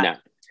love that.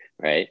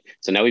 Right?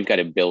 So now we've got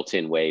a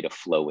built-in way to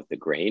flow with the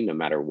grain, no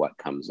matter what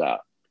comes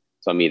up.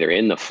 So I'm either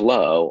in the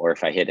flow, or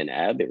if I hit an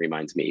ebb, it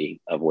reminds me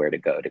of where to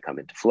go to come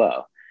into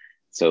flow.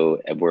 So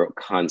we're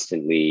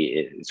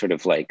constantly sort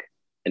of like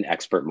an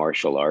expert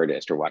martial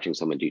artist or watching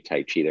someone do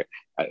Tai Chi. They're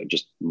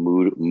just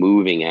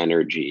moving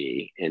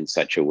energy in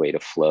such a way to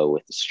flow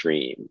with the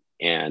stream.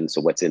 And so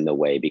what's in the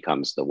way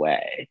becomes the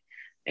way.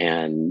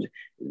 And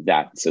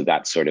that's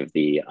sort of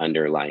the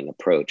underlying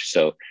approach.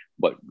 So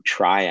what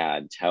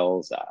triad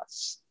tells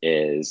us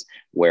is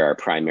where our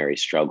primary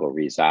struggle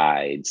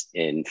resides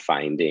in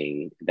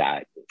finding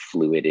that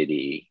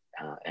fluidity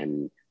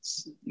and,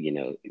 you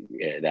know,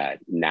 that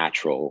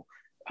natural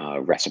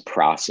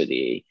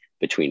reciprocity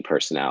between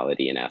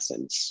personality and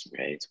essence,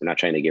 right? So we're not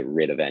trying to get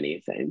rid of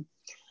anything.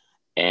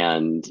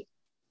 And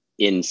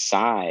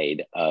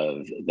inside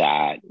of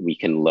that, we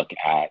can look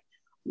at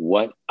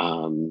what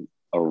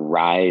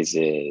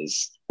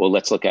arises. Well,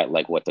 let's look at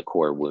like what the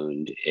core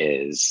wound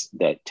is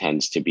that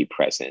tends to be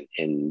present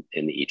in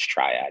each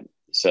triad.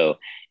 So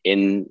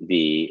in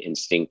the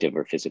instinctive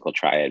or physical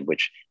triad,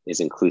 which is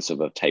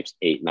inclusive of types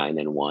 8, 9,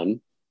 and 1,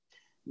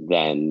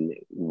 then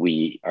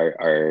we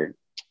are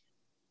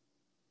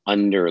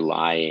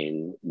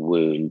underlying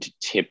wound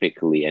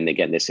typically, and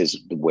again, this is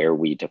where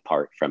we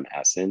depart from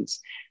essence,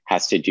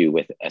 has to do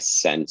with a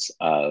sense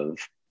of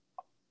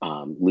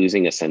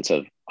losing a sense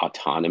of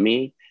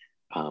autonomy,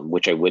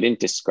 which I wouldn't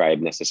describe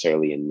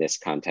necessarily in this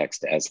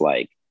context as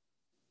like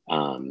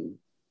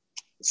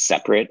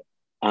separate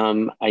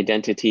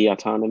identity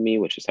autonomy,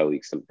 which is how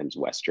we sometimes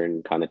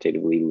Western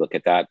connotatively look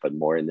at that, but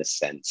more in the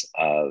sense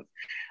of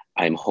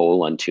I'm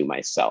whole unto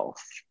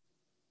myself,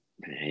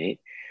 right?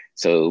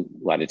 So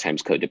a lot of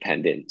times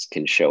codependence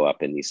can show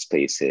up in these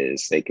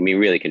spaces. They can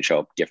really can show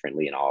up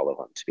differently in all of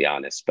them, to be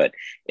honest, but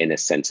in a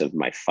sense of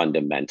my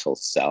fundamental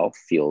self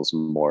feels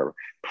more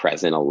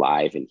present,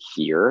 alive, and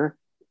here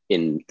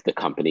in the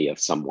company of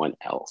someone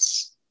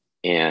else.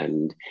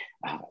 And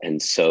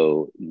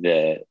so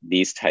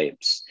these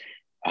types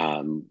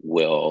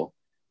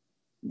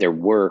their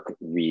work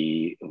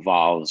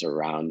revolves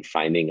around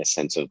finding a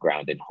sense of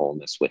ground and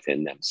wholeness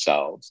within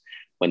themselves.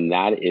 When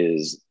that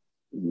is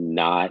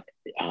not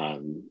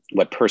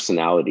what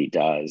personality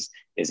does,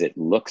 is it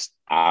looks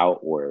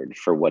outward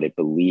for what it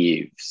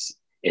believes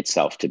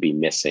itself to be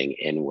missing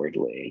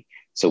inwardly.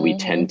 So we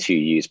tend to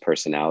use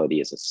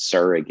personality as a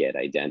surrogate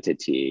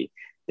identity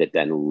that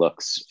then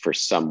looks for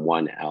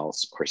someone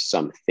else or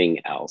something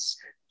else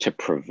to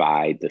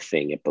provide the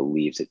thing it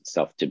believes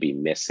itself to be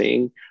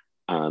missing,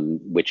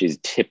 which is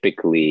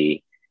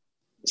typically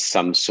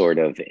some sort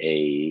of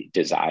a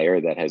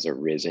desire that has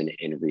arisen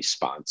in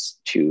response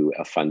to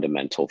a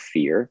fundamental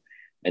fear,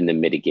 and the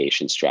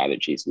mitigation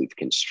strategies we've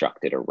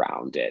constructed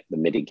around it, the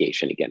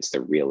mitigation against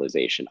the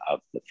realization of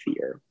the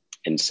fear.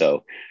 And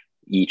so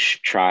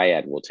each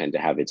triad will tend to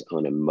have its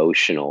own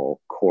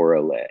emotional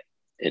correlate.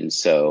 And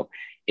so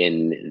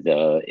in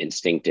the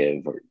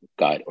instinctive or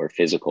gut or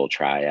physical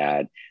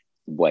triad,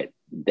 what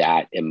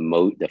that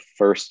the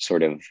first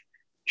sort of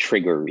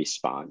trigger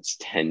response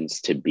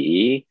tends to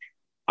be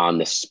on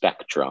the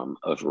spectrum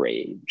of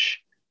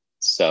rage.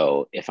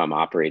 So if I'm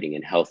operating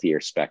in healthier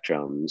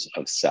spectrums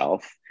of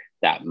self,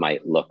 that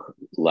might look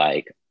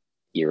like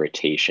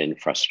irritation,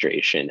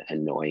 frustration,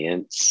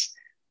 annoyance.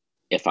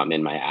 If I'm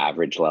in my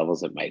average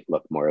levels, it might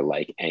look more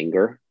like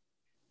anger.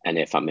 And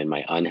if I'm in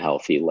my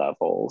unhealthy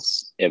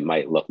levels, it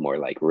might look more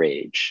like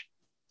rage.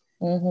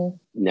 Mm-hmm.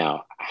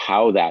 Now,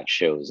 how that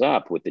shows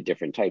up with the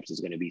different types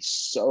is going to be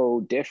so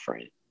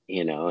different,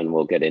 and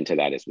we'll get into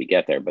that as we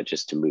get there. But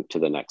just to move to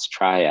the next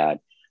triad,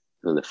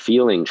 the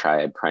feeling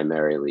triad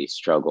primarily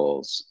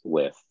struggles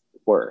with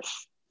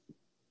worth.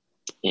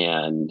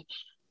 And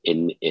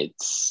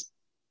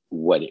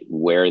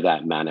where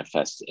that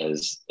manifests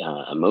as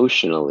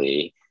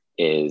emotionally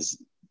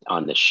is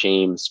on the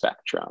shame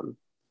spectrum,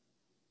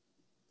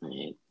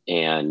 right?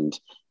 And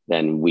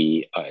then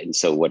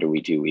so what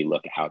do? We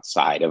look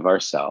outside of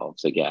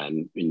ourselves,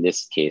 again, in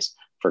this case,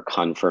 for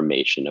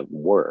confirmation of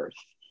worth,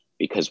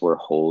 because we're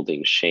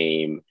holding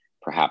shame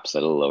perhaps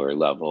at a lower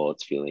level.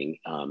 It's feeling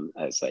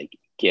as like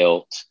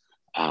guilt,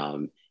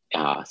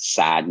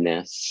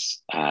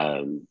 sadness.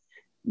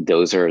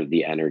 Those are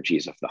the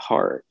energies of the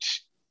heart.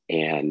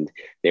 And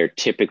they're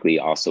typically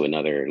also,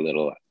 another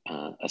little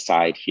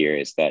aside here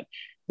is that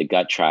the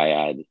gut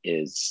triad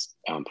is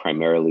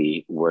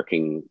primarily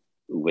working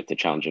with the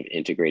challenge of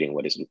integrating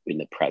what is in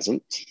the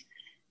present.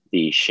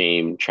 The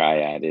shame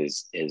triad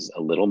is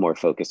a little more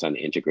focused on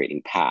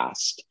integrating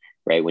past,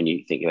 right? When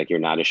you think like you're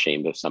not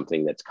ashamed of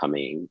something that's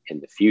coming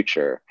in the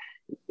future,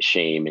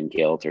 shame and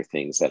guilt are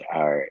things that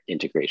are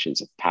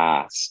integrations of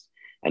past.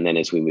 And then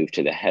as we move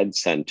to the head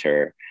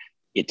center,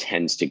 it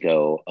tends to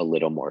go a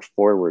little more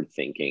forward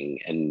thinking.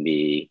 And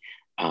the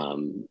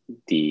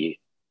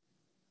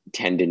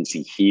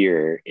tendency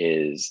here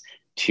is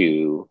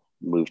to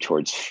move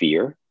towards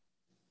fear.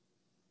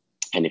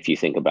 And if you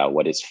think about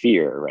what is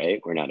fear,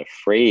 right? We're not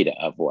afraid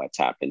of what's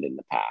happened in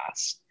the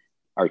past.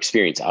 Our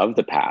experience of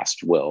the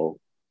past will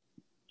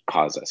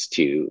cause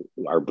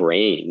our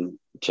brain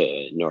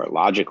to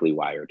neurologically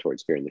wire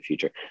towards fear in the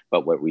future.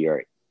 But what we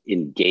are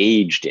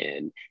engaged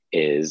in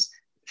is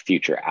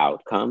future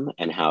outcome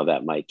and how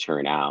that might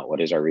turn out.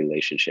 What is our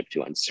relationship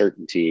to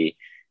uncertainty?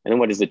 And then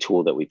what is the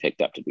tool that we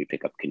picked up? Did we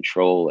pick up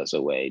control as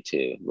a way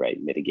to,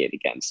 mitigate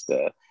against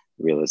the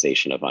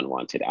realization of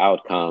unwanted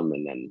outcome?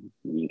 And then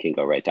you can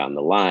go right down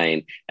the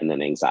line, and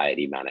then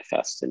anxiety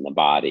manifests in the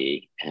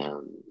body,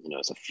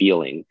 as a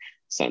feeling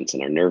sense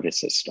in our nervous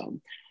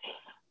system.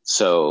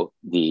 So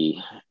the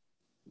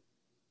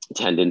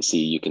tendency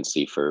you can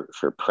see for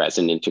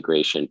present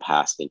integration,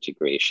 past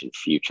integration,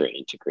 future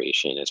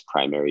integration as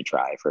primary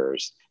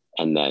drivers.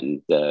 And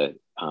then the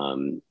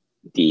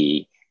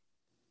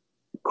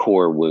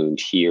core wound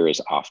here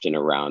is often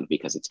around,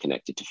 because it's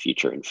connected to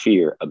future and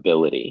fear,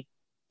 ability.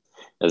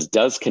 This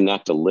does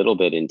connect a little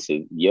bit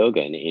into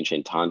yoga and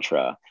ancient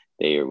tantra.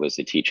 There was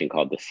a teaching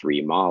called the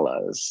three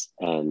malas,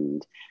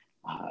 and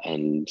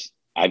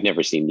I've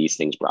never seen these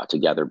things brought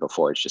together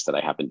before. It's just that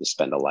I happened to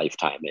spend a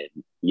lifetime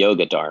in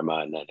yoga dharma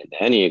and then in the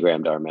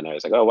Enneagram dharma. And I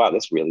was like, oh, wow,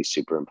 this really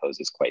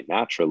superimposes quite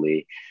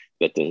naturally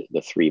that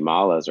the three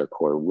malas, or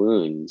core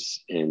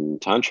wounds in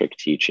tantric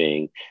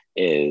teaching,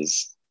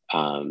 is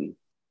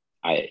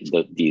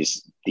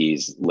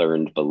these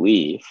learned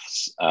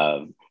beliefs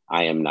of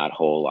I am not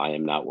whole, I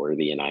am not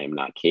worthy, and I am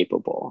not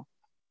capable.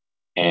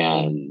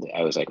 And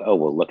I was like, oh,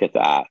 well, look at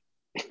that.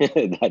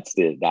 that's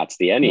the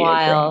Enneagram.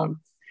 Wild.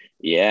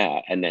 Yeah.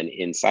 And then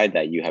inside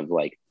that, you have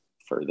like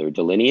further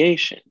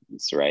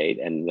delineations, right?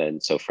 And then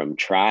so from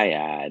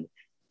triad,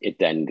 it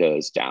then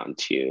goes down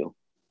to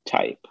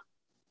type.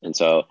 And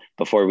so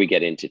before we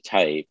get into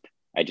type,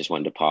 I just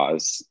wanted to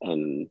pause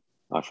and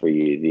offer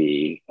you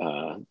the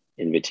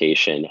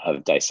invitation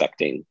of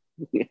dissecting.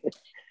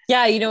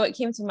 Yeah, what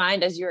came to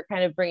mind as you were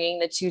kind of bringing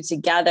the two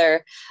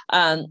together,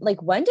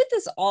 when did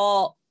this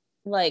all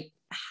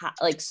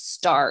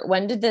start?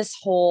 When did this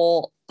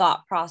whole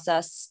thought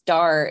process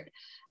start?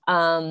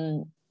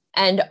 And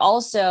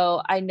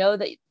also, I know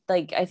that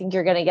I think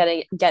you're going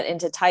to get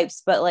into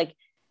types, but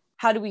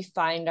how do we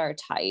find our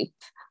type?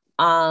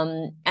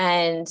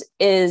 And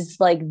is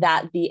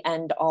that the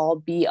end all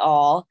be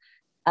all?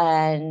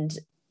 And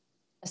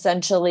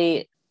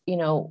essentially,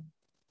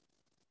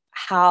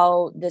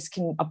 how this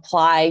can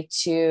apply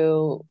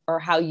to, or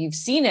how you've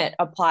seen it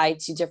apply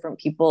to different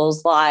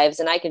people's lives.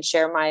 And I can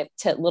share my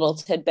little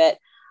tidbit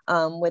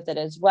with it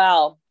as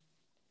well.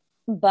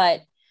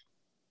 But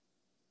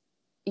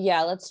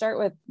yeah, let's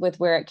start with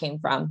where it came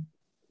from.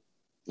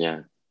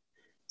 Yeah.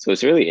 So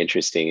it's really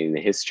interesting in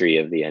the history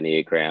of the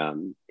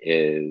Enneagram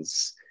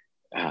is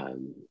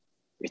um,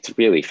 it's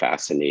really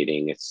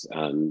fascinating. It's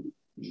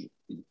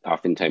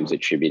oftentimes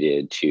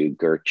attributed to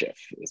Gurdjieff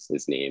is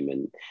his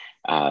name.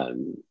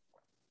 And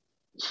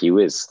he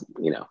was,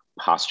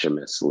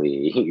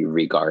 posthumously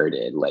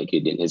regarded, like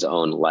in his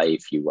own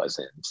life, he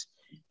wasn't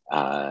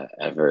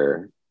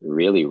ever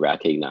really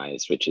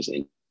recognized, which is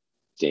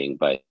interesting,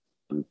 but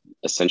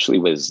essentially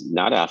was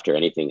not after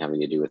anything having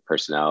to do with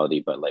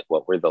personality, but like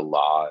what were the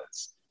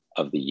laws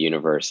of the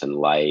universe and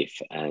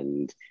life,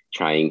 and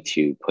trying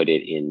to put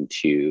it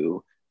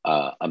into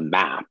a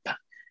map.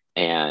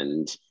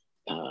 And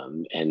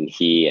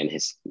he and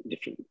his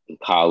different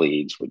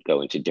colleagues would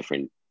go into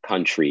different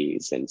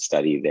countries and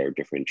study their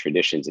different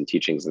traditions and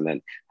teachings, and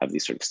then have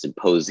these sort of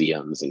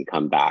symposiums and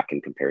come back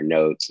and compare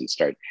notes and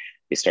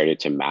they started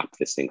to map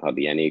this thing called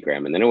the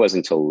Enneagram. And then it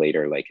wasn't until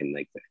later, like in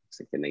the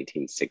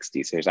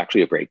 1960s, there's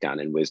actually a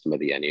breakdown in Wisdom of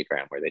the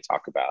Enneagram where they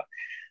talk about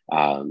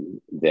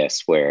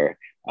this, where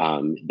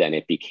then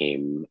it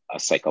became a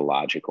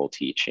psychological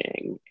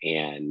teaching,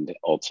 and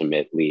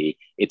ultimately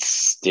it's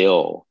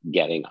still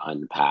getting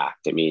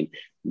unpacked. I mean,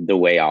 the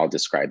way I'll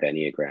describe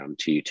Enneagram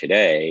to you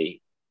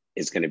today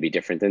is going to be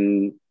different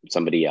than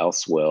somebody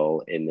else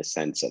will, in the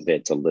sense of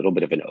it's a little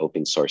bit of an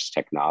open source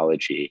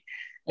technology,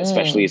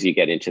 especially as you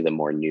get into the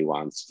more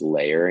nuanced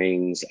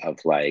layerings of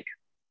like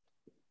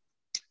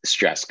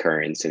stress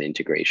currents and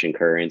integration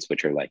currents,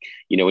 which are like,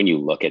 when you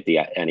look at the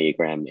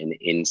Enneagram and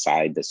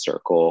inside the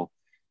circle,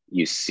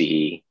 you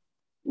see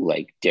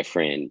like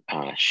different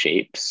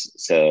shapes.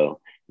 So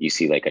you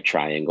see like a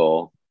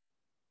triangle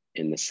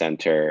in the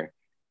center,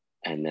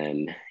 and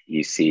then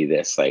you see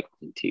this like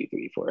 1, 2,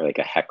 3, 4, like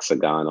a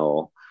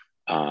hexagonal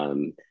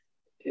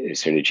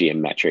sort of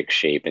geometric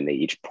shape, and they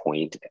each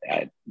point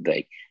at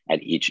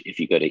each, if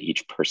you go to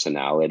each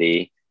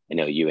personality, I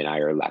know you and I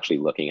are actually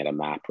looking at a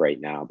map right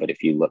now, but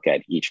if you look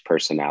at each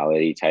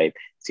personality type,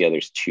 see how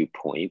there's 2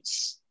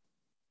 points,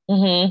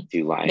 2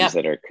 lines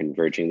that are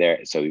converging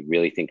there. So we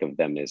really think of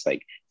them as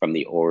like from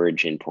the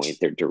origin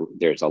point,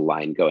 there's a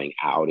line going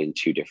out in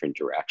 2 different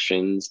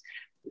directions.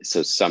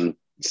 So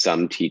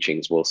some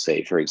teachings will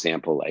say, for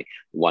example, like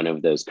one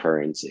of those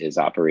currents is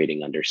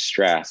operating under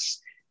stress,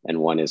 and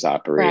one is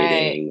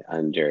operating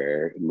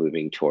under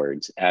moving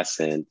towards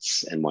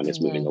essence, and one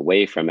is moving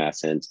away from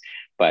essence.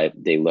 But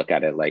they look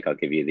at it like, I'll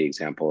give you the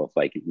example of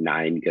like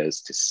 9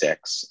 goes to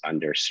 6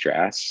 under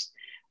stress.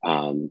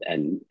 And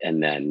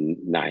then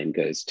 9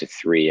 goes to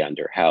 3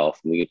 under health.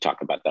 And we could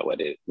talk about that,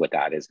 what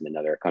that is in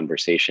another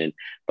conversation.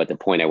 But the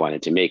point I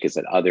wanted to make is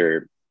that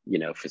other,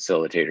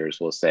 facilitators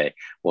will say,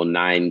 well,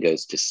 9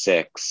 goes to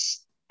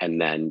 6. And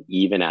then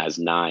even as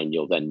 9,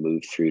 you'll then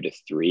move through to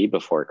 3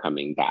 before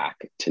coming back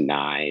to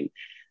 9.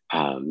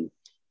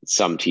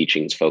 Some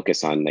teachings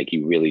focus on like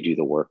you really do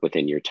the work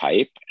within your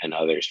type, and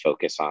others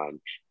focus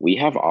on we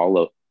have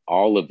all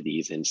of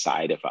these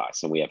inside of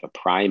us, and we have a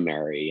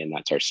primary, and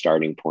that's our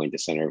starting point, the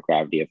center of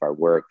gravity of our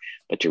work.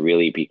 But to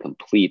really be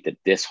complete, that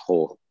this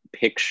whole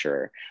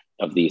picture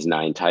of these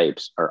 9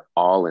 types are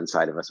all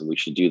inside of us, and we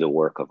should do the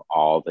work of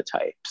all the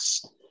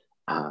types.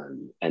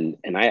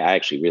 And I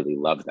actually really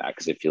love that,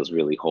 because it feels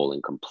really whole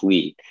and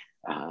complete.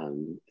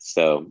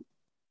 So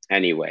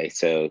anyway,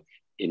 so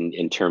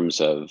in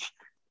terms of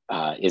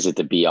is it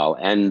the be all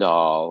end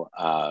all?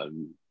 I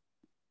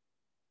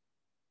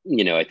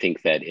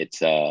think that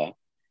it's a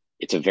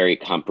very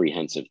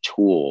comprehensive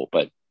tool,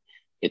 but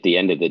at the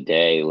end of the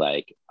day,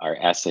 like our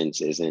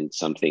essence isn't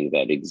something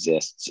that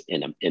exists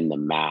in the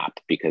map,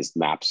 because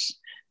maps,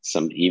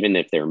 even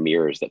if they're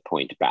mirrors that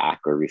point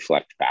back or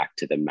reflect back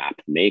to the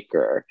map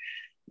maker,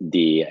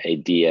 the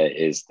idea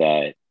is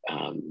that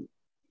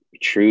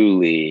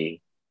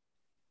truly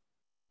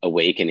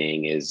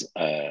awakening is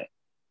a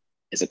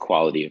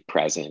quality of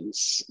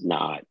presence,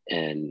 not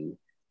an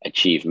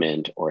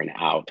achievement or an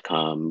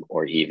outcome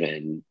or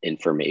even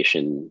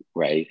information,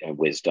 right? And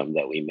wisdom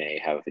that we may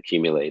have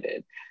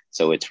accumulated.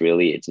 So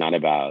it's not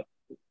about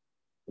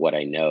what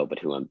I know, but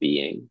who I'm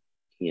being,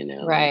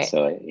 Right.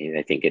 So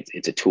I think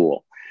it's a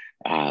tool.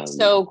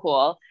 So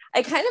cool.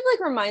 It kind of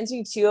like reminds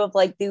me too of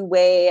like the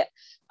way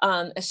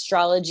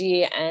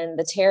astrology and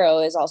the tarot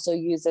is also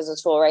used as a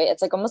tool, right?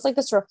 It's like almost like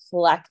this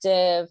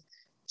reflective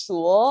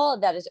tool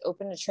that is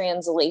open to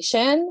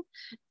translation,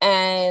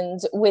 and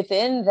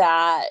within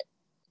that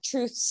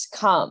truths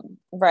come,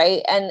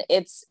 right? And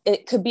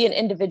it could be an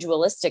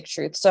individualistic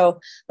truth. So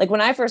like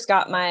when I first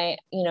got my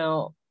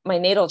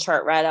natal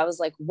chart read, I was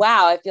like,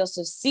 wow, I feel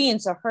so seen,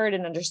 so heard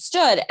and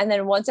understood. And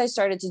then once I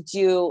started to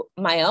do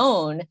my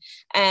own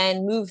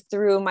and move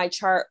through my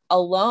chart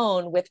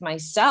alone with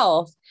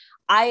myself,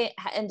 I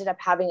ended up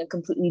having a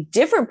completely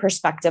different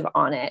perspective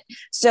on it.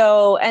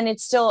 So, and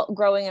it's still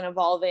growing and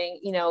evolving,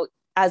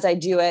 as I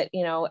do it,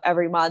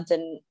 every month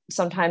and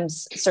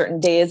sometimes certain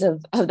days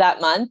of that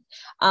month.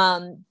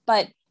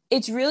 But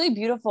it's really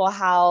beautiful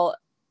how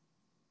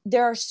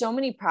there are so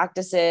many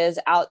practices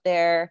out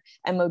there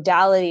and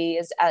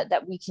modalities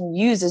that we can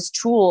use as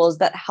tools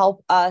that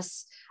help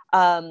us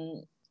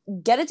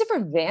get a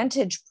different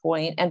vantage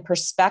point and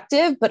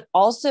perspective, but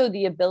also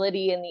the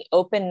ability and the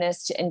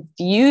openness to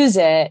infuse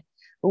it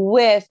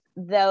with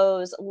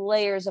those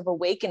layers of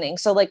awakening.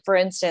 So like, for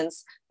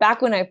instance,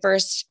 back when I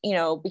first,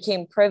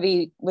 became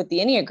privy with the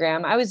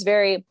Enneagram, I was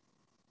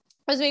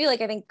maybe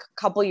like, I think a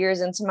couple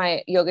years into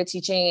my yoga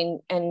teaching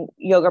and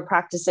yoga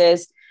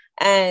practices.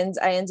 And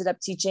I ended up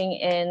teaching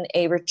in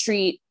a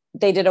retreat.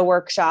 They did a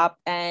workshop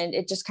and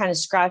it just kind of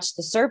scratched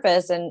the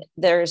surface. And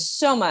there's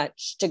so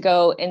much to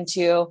go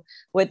into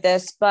with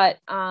this. But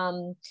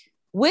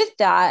with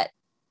that,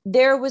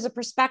 there was a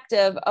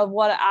perspective of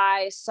what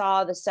I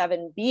saw the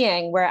 7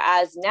 being.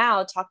 Whereas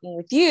now talking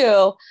with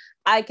you,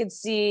 I could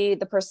see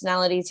the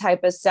personality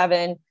type of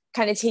 7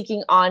 kind of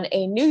taking on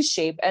a new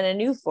shape and a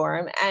new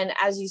form. And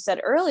as you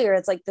said earlier,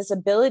 it's like this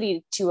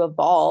ability to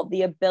evolve,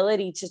 the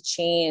ability to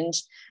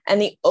change,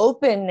 and the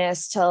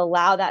openness to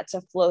allow that to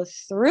flow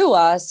through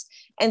us,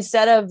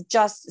 instead of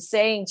just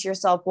saying to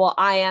yourself, well,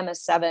 I am a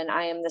 7,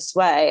 I am this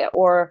way,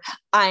 or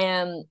I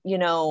am,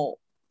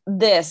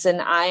 this,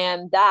 and I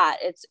am that.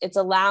 It's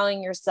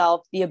allowing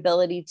yourself the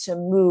ability to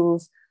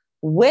move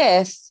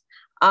with,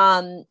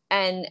 and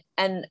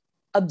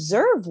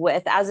observe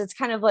with, as it's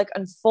kind of like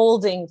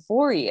unfolding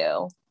for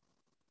you.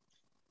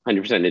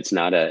 100%. It's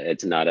not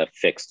a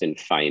fixed and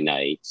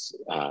finite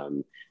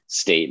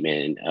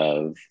statement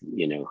of,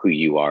 who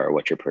you are or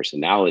what your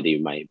personality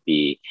might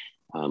be.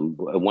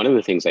 One of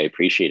the things I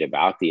appreciate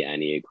about the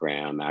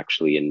Enneagram,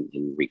 actually,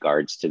 in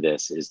regards to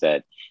this, is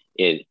that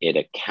it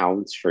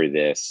accounts for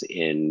this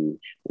in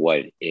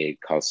what it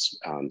calls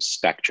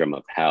spectrum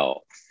of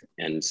health.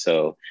 And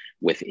so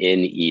within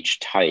each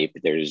type,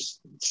 there's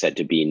said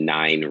to be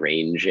 9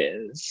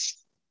 ranges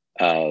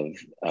of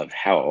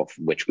health,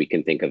 which we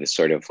can think of as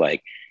sort of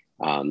like,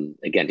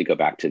 again, to go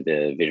back to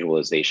the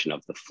visualization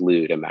of the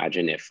flute,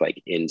 imagine if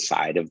like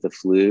inside of the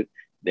flute,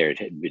 there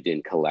had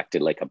been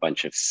collected like a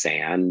bunch of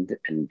sand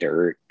and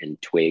dirt and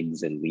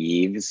twigs and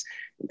leaves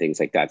and things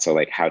like that. So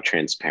like, how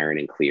transparent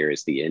and clear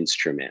is the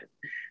instrument?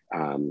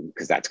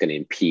 Because that's going to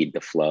impede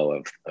the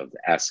flow of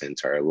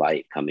essence or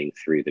light coming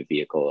through the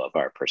vehicle of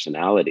our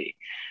personality.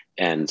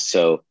 And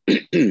so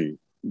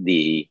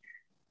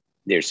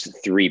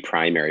there's 3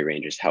 primary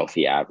ranges: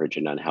 healthy, average,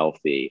 and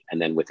unhealthy.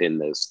 And then within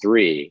those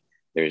 3,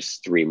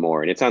 there's 3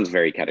 more. And it sounds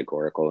very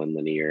categorical and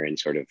linear and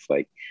sort of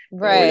like,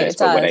 right.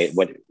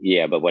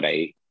 But what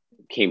I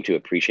came to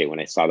appreciate when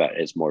I saw that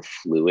as more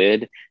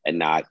fluid and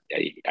not,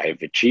 I have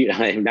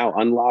now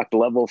unlocked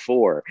level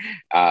 4.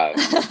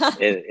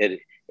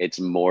 It's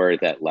more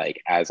that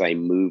like, as I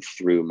move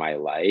through my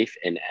life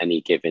in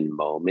any given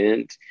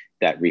moment,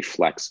 that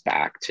reflects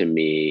back to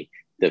me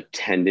the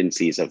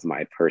tendencies of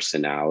my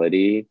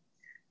personality.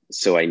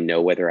 So I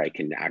know whether I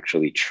can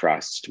actually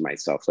trust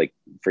myself. Like,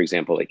 for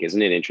example, like,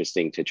 isn't it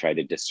interesting to try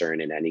to discern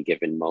in any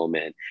given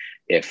moment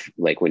if,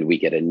 like, when we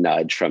get a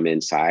nudge from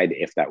inside,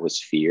 if that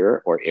was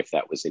fear or if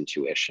that was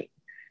intuition?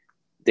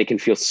 They can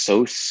feel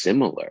so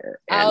similar.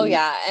 Oh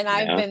yeah. And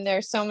I've been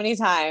there so many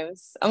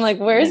times. I'm like,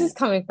 where is this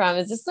coming from?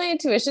 Is this my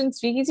intuition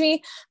speaking to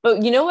me?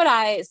 But you know what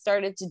I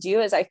started to do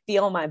is I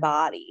feel my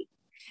body.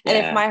 And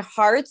if my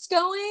heart's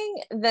going,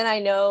 then I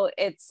know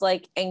it's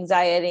like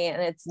anxiety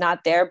and it's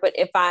not there. But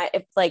if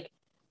like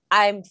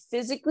I'm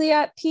physically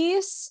at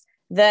peace,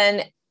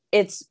 then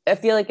I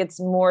feel like it's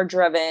more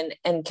driven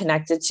and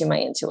connected to my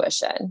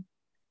intuition.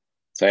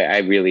 So I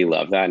really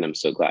love that. And I'm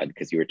so glad,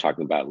 because you were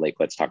talking about like,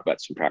 let's talk about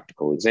some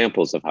practical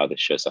examples of how this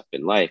shows up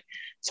in life.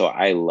 So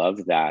I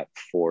love that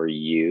for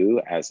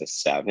you as a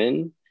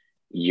 7,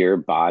 your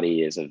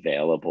body is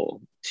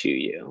available to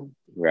you,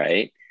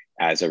 right?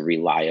 As a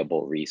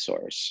reliable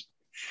resource.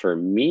 For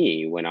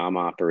me, when I'm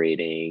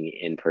operating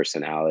in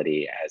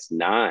personality as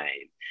 9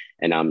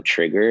 and I'm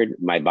triggered,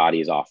 my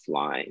body's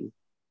offline.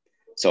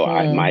 So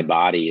my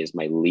body is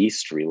my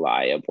least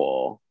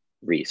reliable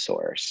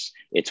resource.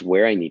 It's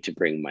where I need to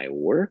bring my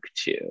work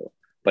to,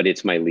 but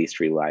it's my least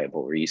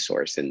reliable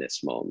resource in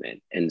this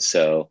moment. And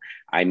so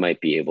I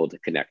might be able to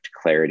connect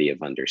clarity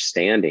of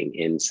understanding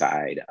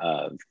inside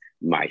of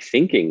my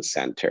thinking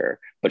center,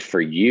 but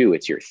for you,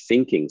 it's your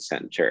thinking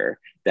center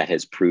that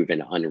has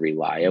proven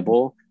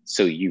unreliable.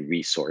 So you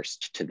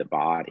resourced to the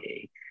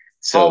body.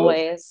 So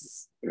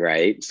always.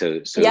 Right.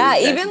 So yeah,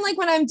 even like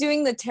when I'm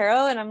doing the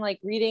tarot and I'm like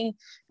reading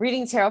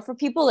tarot for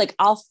people, like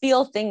I'll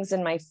feel things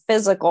in my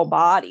physical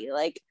body,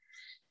 like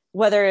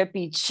whether it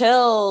be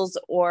chills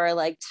or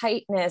like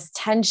tightness,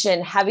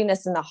 tension,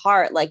 heaviness in the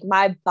heart. Like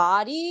my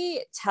body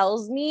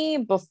tells me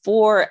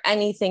before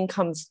anything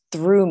comes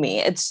through me.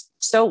 It's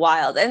so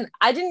wild. And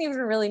I didn't even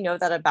really know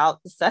that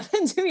about the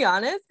 7, to be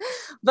honest,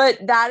 but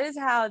that is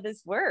how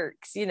this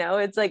works.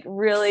 It's like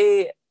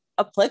really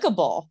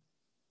applicable.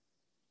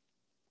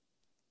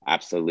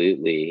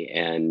 Absolutely.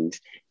 And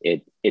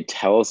it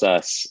tells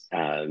us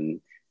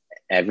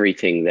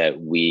everything that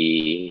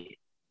we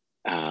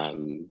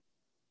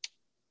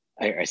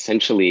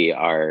essentially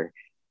are,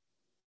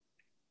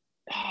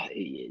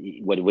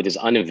 what is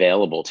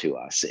unavailable to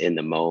us in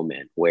the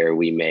moment, where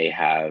we may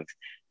have,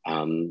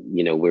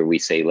 where we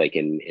say like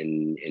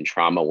in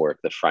trauma work,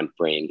 the front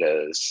brain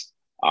goes,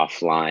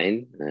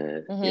 offline,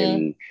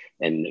 Mm-hmm.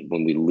 and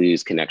when we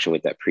lose connection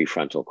with that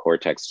prefrontal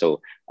cortex,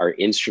 so our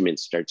instrument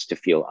starts to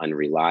feel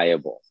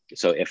unreliable.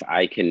 So if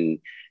I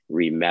can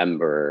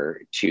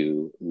remember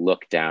to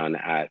look down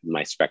at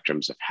my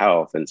spectrums of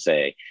health and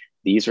say,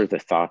 these are the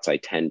thoughts I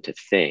tend to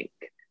think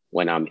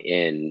when I'm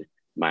in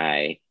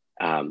my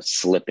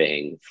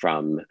slipping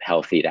from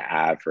healthy to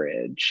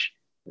average,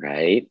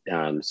 right?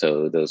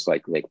 So those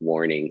like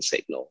warning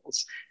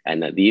signals,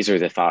 and that these are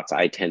the thoughts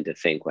I tend to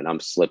think when I'm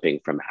slipping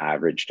from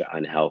average to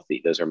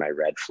unhealthy. Those are my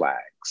red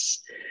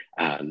flags.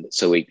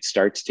 So it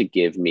starts to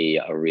give me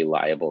a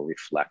reliable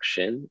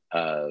reflection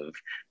of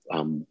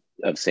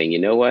saying, you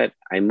know what,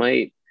 I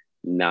might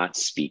not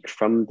speak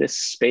from this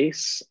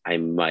space. I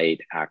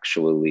might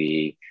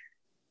actually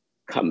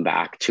come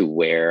back to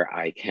where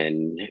I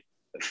can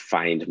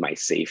find my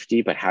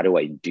safety, but how do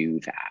I do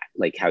that?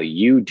 Like how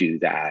you do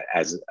that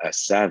as a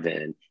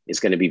 7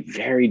 is going to be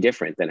very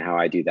different than how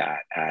I do that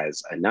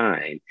as a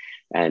 9.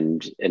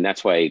 And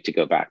that's why, to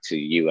go back to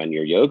you on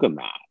your yoga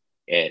mat,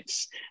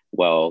 it's,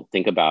 well,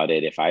 think about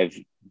it. If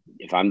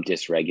I'm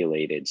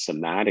dysregulated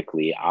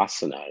somatically,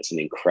 asana is an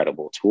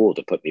incredible tool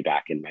to put me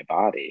back in my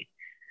body.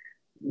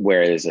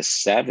 Whereas a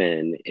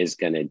 7 is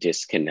going to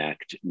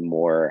disconnect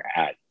more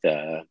at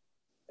the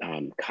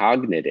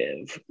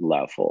cognitive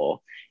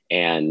level.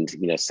 And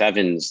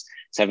sevens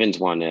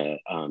want to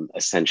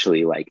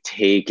essentially like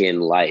take in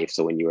life.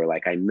 So when you were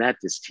like, I met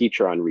this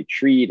teacher on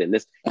retreat, and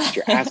this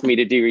teacher asked me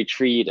to do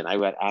retreat, and I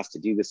got asked to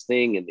do this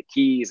thing and the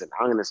keys, and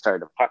I'm going to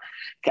start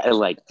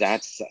like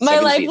that's My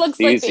life the looks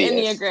like the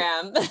enthusiast.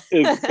 Enneagram.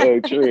 It's so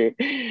true.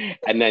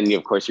 And then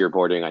of course you're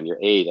bordering on your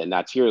 8, and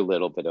that's your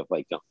little bit of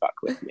like, don't fuck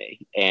with me.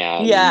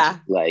 And Yeah.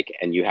 like,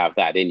 and you have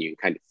that in you,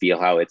 kind of feel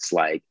how it's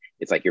like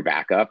your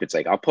backup. It's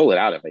like, I'll pull it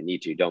out if I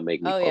need to. Don't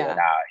make me pull it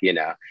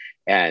out,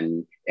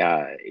 And,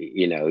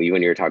 you,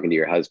 when you're talking to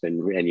your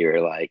husband and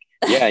you're like,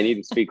 yeah, I need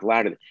to speak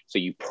louder. So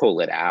you pull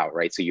it out,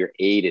 right? So your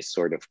 8 is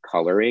sort of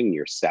coloring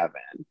your 7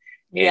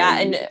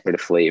 and sort of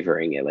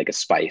flavoring it like a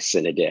spice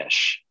in a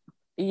dish.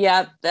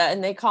 Yep.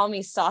 And they call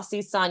me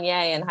Saucy Sonia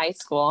in high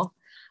school.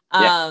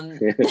 Yeah.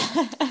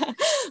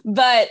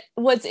 But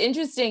what's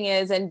interesting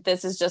is, and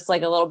this is just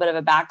like a little bit of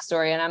a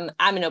backstory, and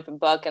I'm an open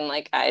book, and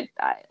like I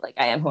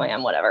am who I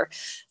am, whatever.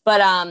 But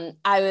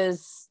I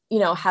was,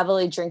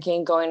 heavily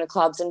drinking, going to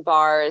clubs and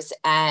bars,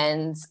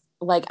 and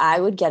like I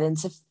would get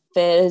into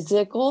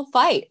physical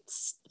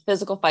fights to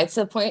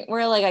the point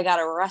where like I got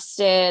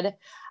arrested.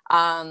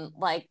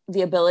 Like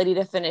the ability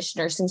to finish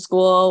nursing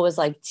school was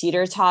like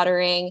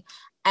teeter-tottering,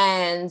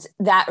 and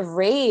that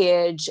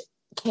rage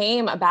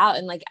came about,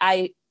 and like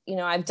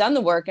I've done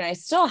the work and I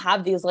still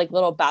have these like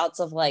little bouts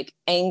of like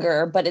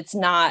anger, but it's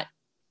not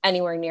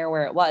anywhere near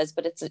where it was,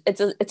 but it's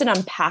an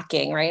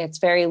unpacking, right? It's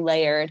very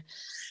layered.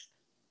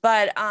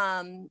 But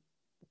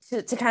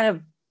to kind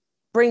of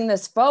bring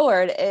this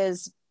forward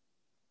is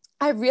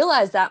I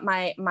realized that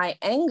my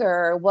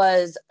anger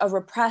was a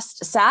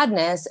repressed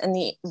sadness, and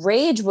the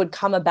rage would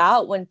come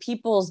about when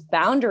people's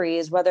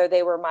boundaries, whether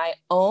they were my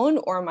own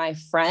or my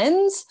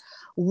friends,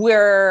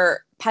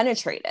 were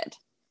penetrated.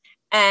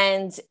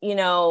 And,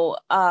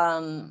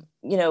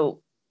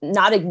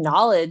 not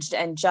acknowledged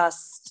and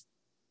just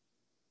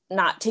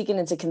not taken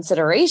into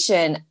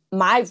consideration,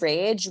 my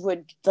rage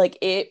would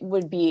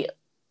be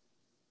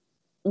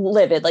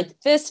livid,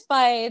 like fist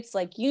fights,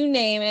 like you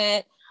name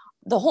it.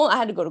 I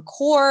had to go to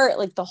court,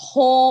 like the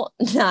whole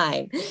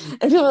 9.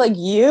 And people were like,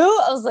 you?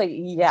 I was like,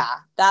 yeah,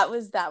 that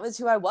was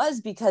who I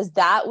was, because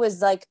that was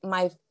like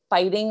my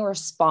fighting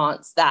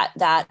response,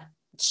 that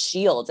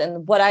shield.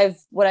 And what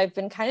I've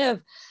been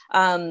kind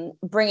of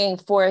bringing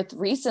forth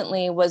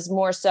recently was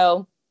more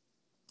so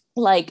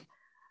like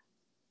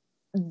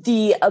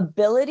the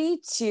ability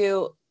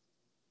to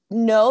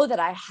know that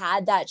I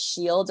had that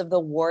shield of the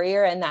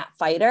warrior and that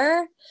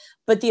fighter,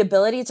 but the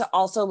ability to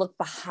also look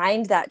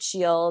behind that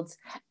shield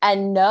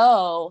and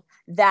know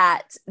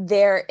that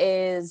there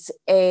is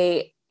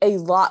a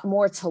lot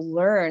more to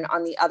learn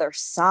on the other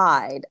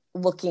side,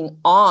 looking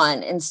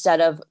on instead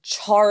of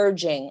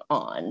charging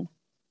on.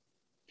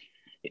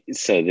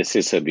 So this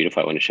is so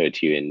beautiful. I want to show it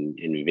to you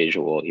in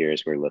visual here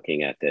as we're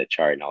looking at the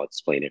chart, and I'll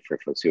explain it for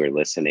folks who are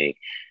listening.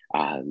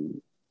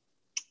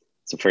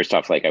 So first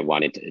off, like I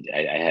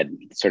had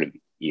sort of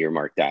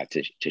earmarked that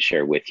to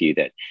share with you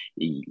that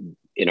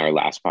in our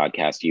last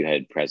podcast, you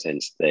had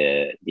presenced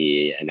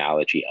the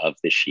analogy of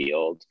the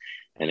shield.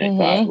 And I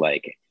thought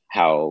like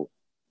how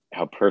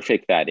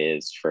perfect that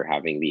is for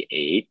having the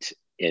 8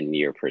 in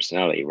your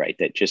personality, right?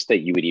 That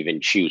you would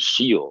even choose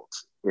shield,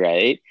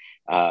 right?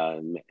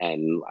 And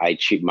I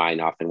choose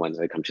mine often when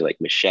I come to like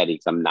machete,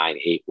 because I'm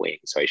 9/8 wing.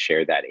 So I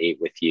share that 8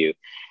 with you.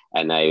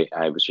 And I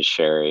was just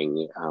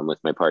sharing with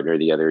my partner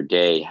the other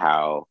day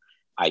how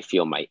I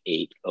feel my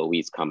 8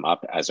 always come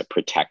up as a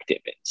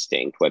protective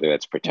instinct, whether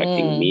that's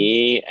protecting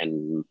me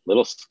and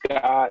little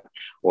Scott,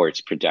 or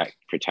it's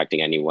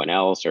protecting anyone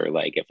else, or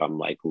like if I'm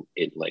like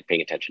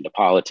paying attention to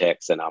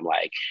politics and I'm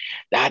like,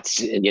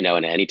 that's, and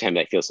anytime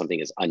I feel something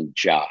is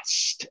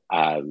unjust,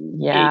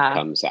 8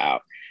 comes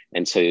out.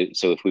 And so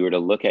if we were to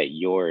look at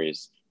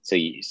yours, So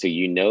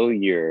you know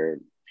your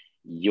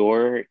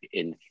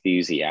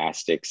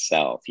enthusiastic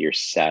self, your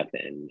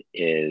seven,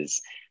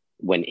 is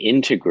when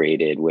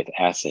integrated with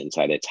essence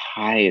at its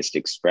highest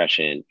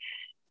expression,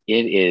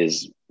 it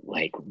is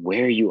like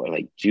where you are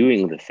like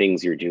doing the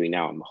things you're doing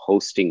now. I'm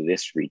hosting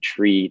this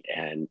retreat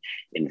and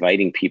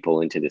inviting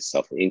people into this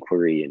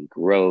self-inquiry and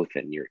growth,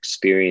 and you're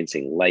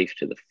experiencing life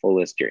to the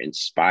fullest. You're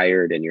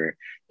inspired and you're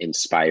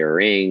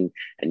inspiring,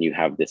 and you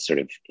have this sort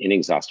of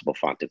inexhaustible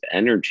font of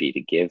energy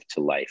to give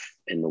to life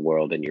in the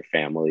world and your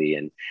family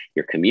and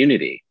your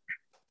community.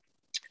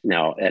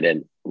 Now, at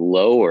a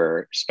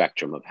lower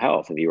spectrum of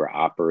health, if you were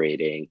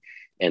operating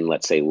in,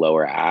 let's say,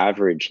 lower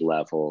average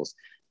levels,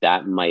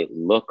 that might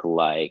look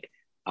like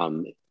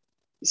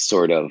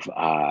sort of,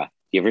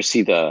 you ever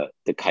see the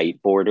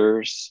kite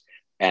boarders,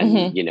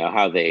 and you know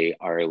how they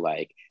are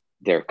like,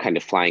 they're kind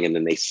of flying and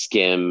then they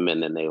skim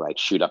and then they like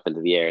shoot up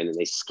into the air and then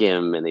they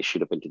skim and they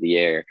shoot up into the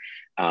air.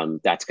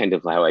 That's kind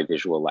of how I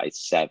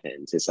visualize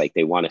sevens. It's like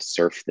they want to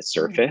surf the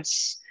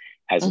surface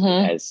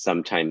as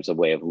sometimes a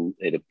way of,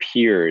 it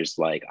appears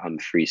like I'm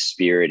free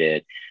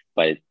spirited,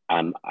 but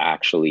I'm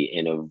actually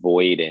in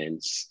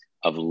avoidance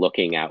of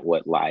looking at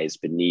what lies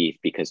beneath,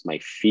 because my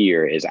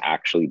fear is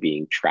actually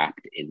being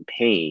trapped in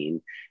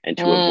pain. And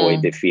to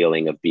avoid the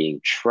feeling of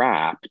being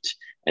trapped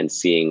and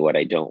seeing what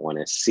I don't want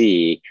to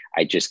see,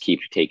 I just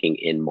keep taking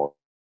in more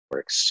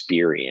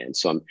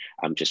experience. So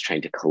I'm just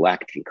trying to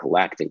collect and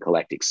collect and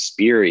collect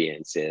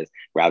experiences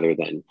rather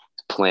than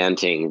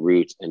planting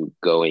roots and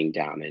going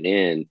down and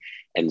in.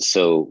 And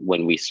so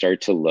when we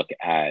start to look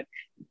at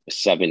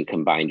seven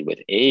combined with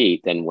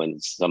eight, then when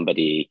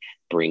somebody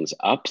brings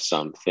up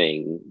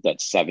something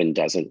that seven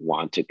doesn't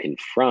want to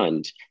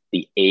confront,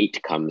 the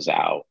eight comes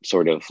out,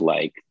 sort of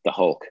like the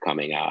Hulk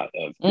coming out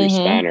of Bruce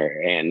Banner,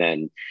 and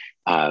then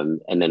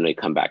they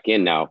come back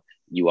in. Now,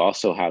 you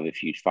also have,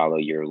 if you follow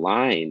your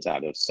lines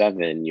out of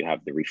seven, you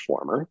have the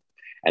reformer.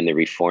 And the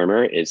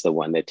reformer is the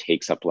one that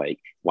takes up, like,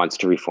 wants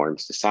to reform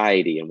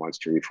society and wants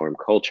to reform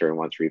culture and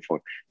wants to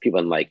reform people,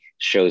 and like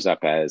shows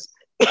up as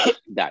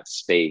that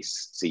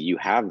space. So you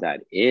have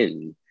that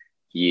in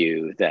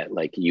you, that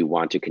like you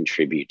want to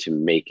contribute to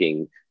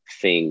making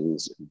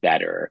things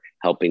better,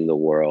 helping the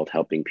world,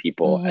 helping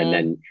people. And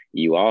then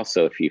you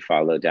also, if you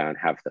follow down,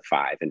 have the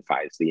five, and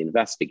five's the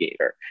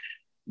investigator.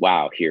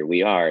 Wow, here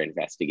we are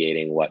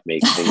investigating what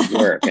makes things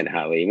work and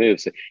how we move.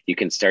 So you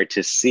can start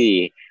to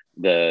see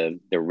the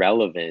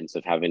relevance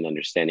of having an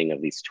understanding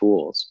of these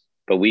tools.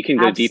 But we can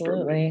go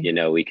deeper. You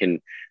know, we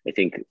can, I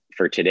think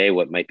for today,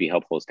 what might be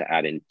helpful is to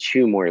add in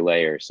two more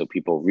layers so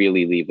people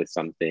really leave with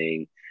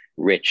something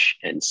rich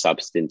and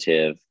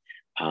substantive.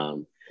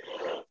 And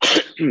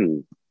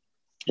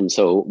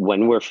so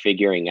when we're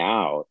figuring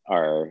out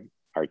our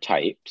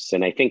types,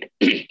 and I think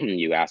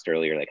you asked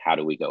earlier, like, how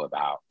do we go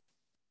about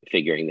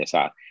figuring this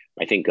out?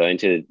 I think going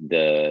to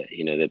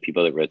the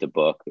people that wrote the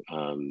book,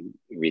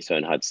 Riso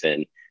and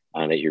Hudson,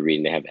 that you're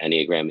reading, they have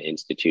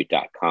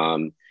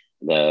EnneagramInstitute.com.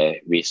 The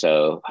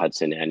Riso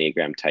Hudson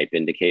Enneagram Type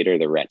Indicator,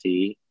 the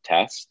RETI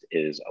test,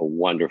 is a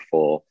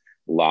wonderful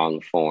long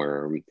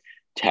form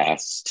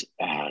test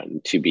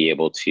to be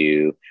able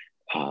to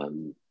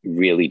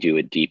really do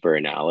a deeper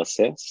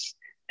analysis.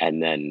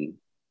 And then,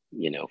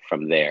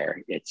 from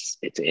there, it's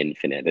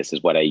infinite. This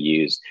is what I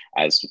use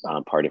as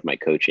part of my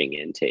coaching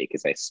intake,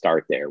 is I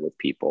start there with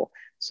people.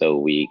 So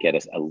we get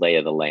a lay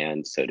of the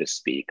land, so to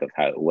speak, of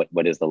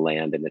what is the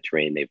land and the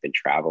terrain they've been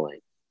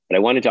traveling. But I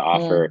wanted to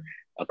offer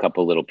a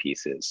couple little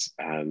pieces.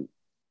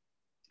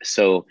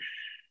 So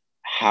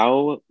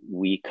how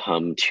we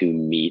come to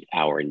meet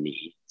our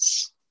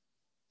needs.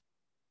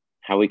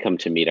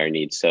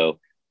 So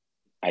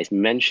I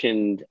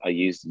mentioned, I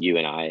used you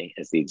and I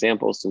as the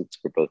example, since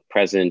we're both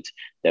present,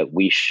 that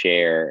we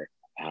share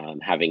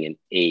having an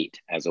 8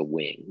 as a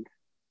wing.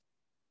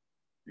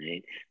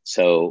 Right?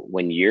 So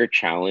when your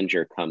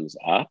challenger comes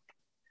up,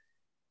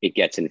 it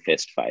gets in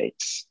fist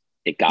fights.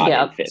 It got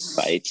in fist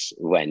fights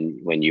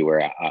when you were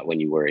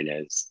in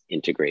as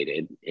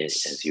integrated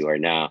as you are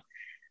now.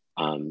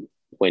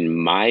 When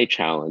my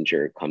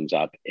challenger comes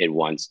up, it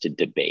wants to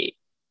debate.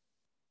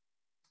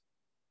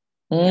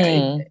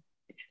 Right?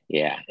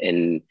 Yeah,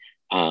 and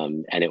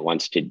it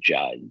wants to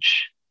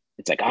judge.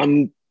 It's like,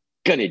 I'm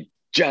gonna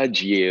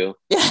judge you.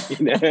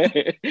 You're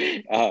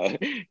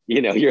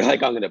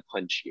like, I'm gonna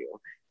punch you.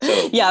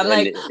 So yeah, I'm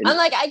like,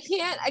 I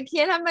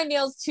can't have my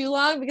nails too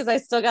long because I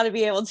still got to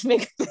be able to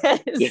make a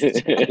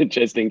fist.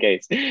 Just in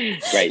case,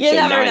 right? You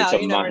never know.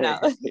 You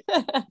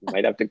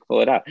might have to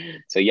pull it out.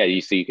 So yeah,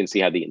 you can see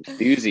how the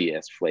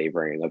enthusiast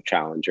flavoring of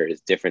challenger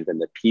is different than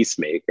the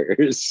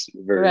peacemakers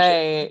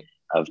version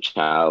of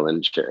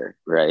challenger,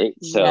 right?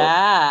 So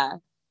yeah,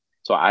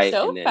 so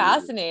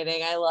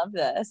fascinating. I love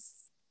this.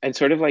 And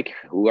sort of like,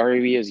 who are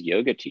we as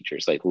yoga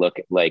teachers? Like, look,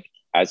 like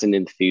as an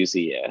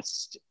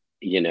enthusiast,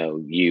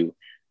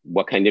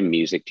 what kind of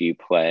music do you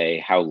play?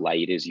 How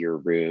light is your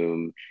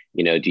room?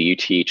 Do you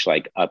teach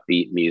like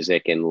upbeat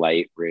music in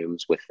light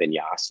rooms with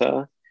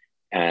vinyasa?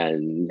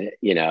 And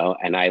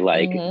I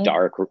like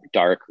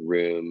dark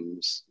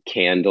rooms,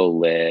 candle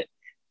lit,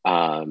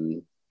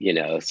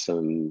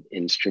 some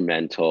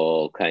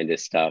instrumental kind of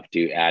stuff,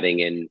 adding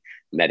in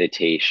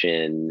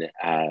meditation,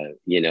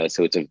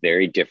 so it's a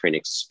very different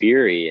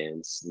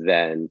experience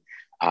than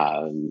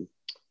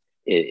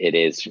it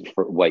is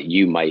for what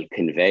you might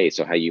convey.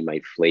 So how you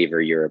might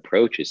flavor your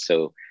approach is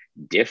so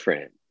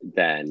different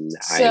than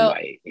I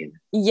might.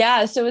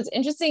 Yeah. So what's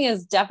interesting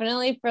is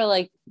definitely for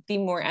like the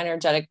more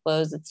energetic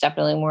flows, it's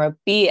definitely more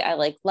upbeat. I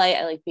like light.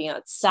 I like being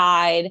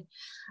outside.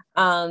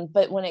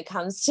 But when it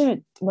comes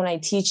to when I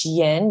teach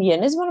yin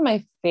is one of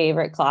my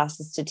favorite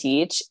classes to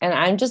teach. And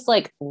I'm just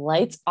like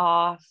lights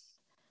off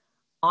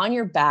on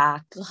your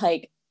back,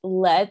 like,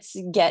 let's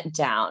get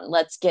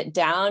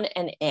down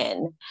and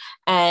in.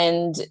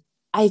 And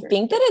I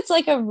think that it's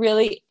like a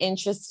really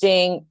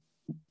interesting,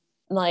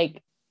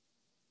 like,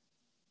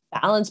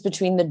 balance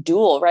between the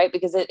dual, right?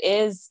 Because it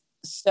is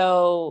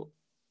so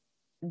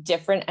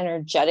different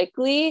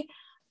energetically,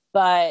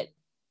 but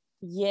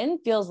yin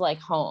feels like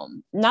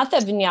home. Not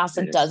that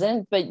vinyasa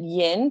doesn't, but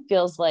yin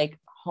feels like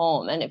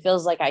home. And it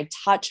feels like I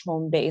touch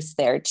home base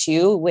there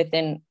too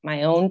within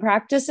my own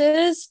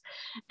practices.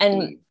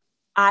 And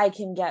I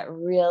can get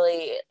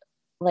really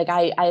like,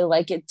 I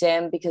like it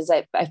dim because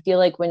I feel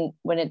like when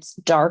it's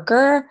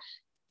darker,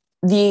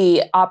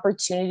 the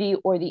opportunity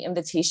or the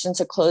invitation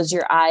to close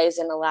your eyes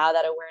and allow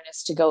that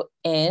awareness to go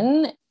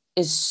in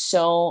is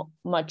so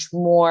much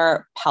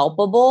more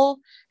palpable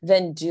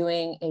than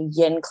doing a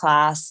yin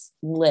class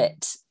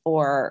lit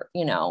or,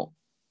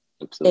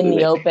 Absolutely. in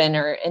the open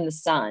or in the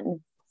sun.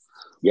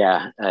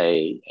 Yeah,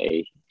 I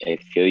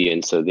feel you.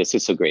 And so this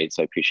is so great.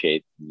 So I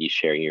appreciate you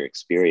sharing your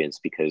experience,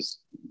 because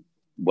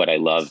what I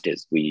loved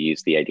is we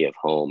used the idea of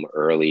home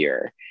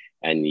earlier,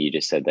 and you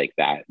just said like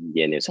that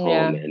yin is home.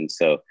 Yeah. And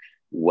so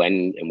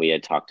and we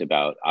had talked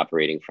about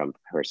operating from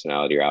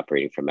personality or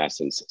operating from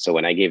essence. So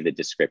when I gave the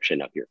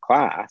description of your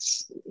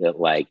class, that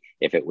like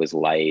if it was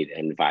light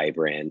and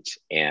vibrant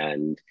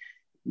and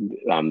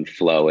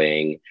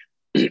flowing,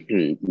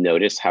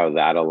 notice how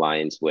that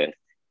aligns with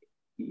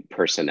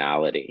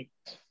personality.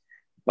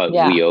 But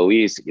we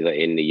always,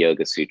 in the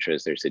Yoga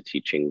Sutras, there's a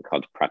teaching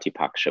called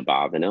Pratipaksha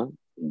Bhavana,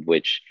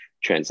 which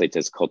translates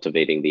as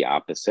cultivating the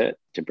opposite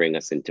to bring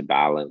us into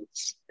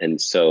balance. And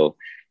so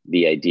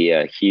the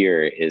idea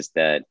here is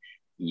that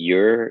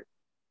your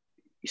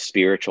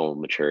spiritual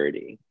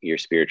maturity, your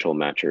spiritual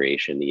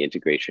maturation, the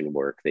integration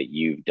work that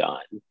you've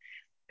done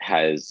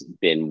has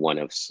been one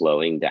of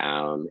slowing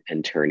down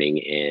and turning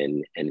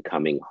in and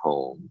coming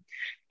home.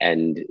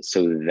 And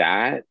so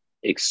that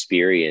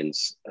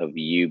experience of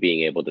you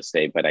being able to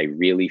say, but I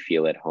really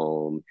feel at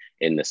home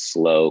in the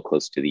slow,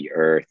 close to the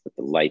earth, with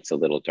the lights a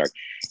little dark,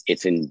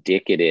 it's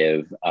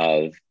indicative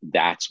of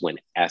that's when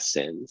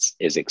essence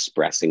is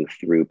expressing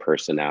through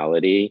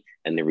personality,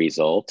 and the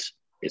result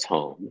is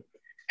home.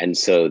 And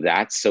so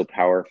that's so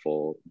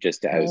powerful,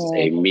 just as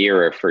a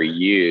mirror for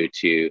you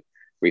to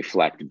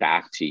reflect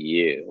back to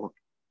you.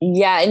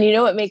 Yeah. And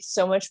it makes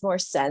so much more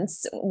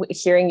sense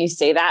hearing you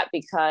say that,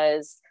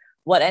 because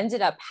what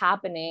ended up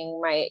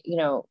happening, my,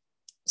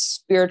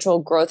 spiritual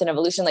growth and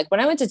evolution, like when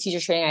I went to teacher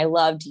training, I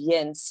loved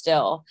yin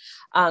still.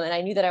 And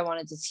I knew that I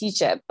wanted to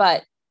teach it.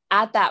 But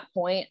at that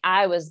point,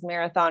 I was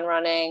marathon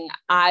running,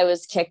 I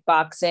was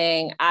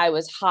kickboxing, I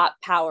was hot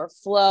power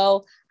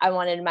flow. I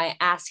wanted my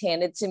ass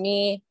handed to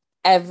me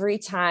every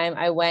time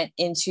I went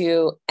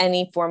into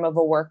any form of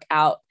a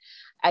workout.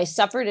 I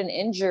suffered an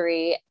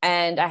injury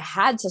and I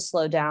had to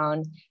slow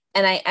down.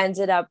 And I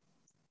ended up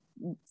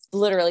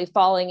literally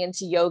falling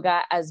into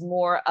yoga as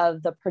more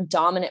of the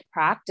predominant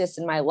practice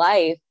in my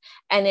life.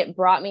 And it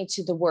brought me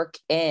to the work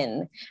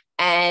in.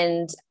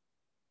 And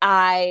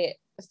I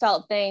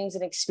felt things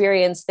and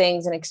experienced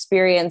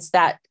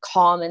that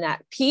calm and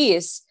that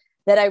peace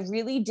that I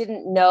really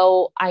didn't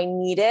know I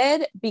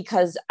needed,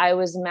 because I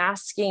was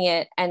masking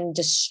it and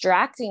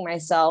distracting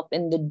myself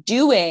in the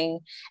doing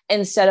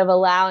instead of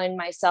allowing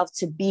myself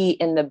to be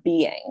in the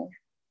being.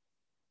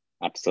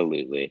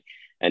 Absolutely.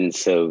 And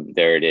so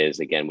there it is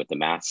again with the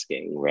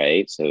masking,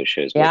 right? So it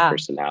shows where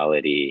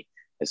personality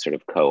has sort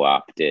of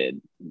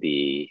co-opted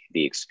the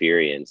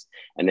experience.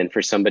 And then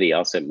for somebody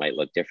else, it might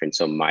look different.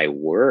 So my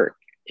work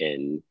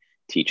in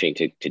teaching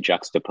to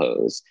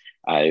juxtapose,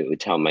 I would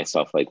tell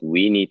myself, like,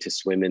 we need to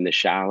swim in the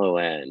shallow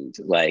end.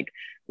 Like,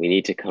 we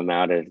need to come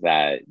out of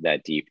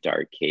that deep,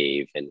 dark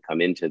cave and come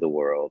into the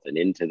world and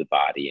into the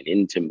body and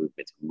into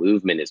movement.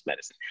 Movement is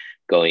medicine.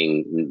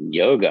 Going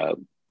yoga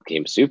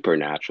became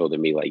supernatural to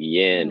me, like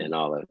yin and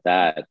all of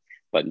that.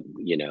 But,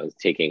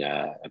 taking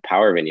a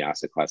power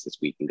vinyasa class this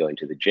week and going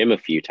to the gym a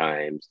few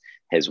times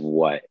is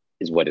what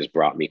has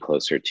brought me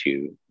closer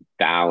to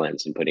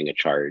balance and putting a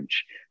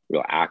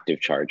real active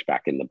charge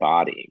back in the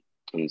body.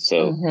 And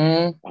so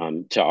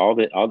to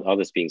all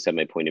this being said,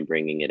 my point in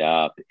bringing it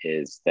up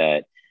is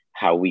that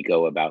how we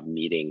go about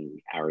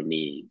meeting our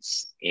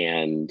needs.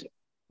 And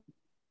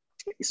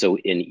so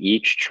in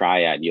each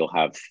triad, you'll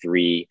have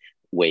 3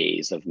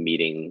 ways of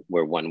meeting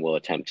where one will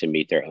attempt to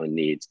meet their own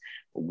needs.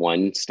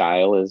 One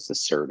style is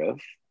assertive.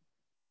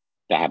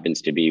 That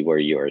happens to be where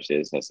yours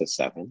is as a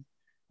 7.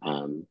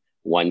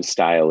 One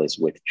style is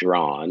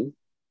withdrawn.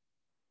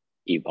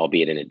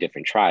 albeit in a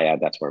different triad.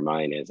 That's where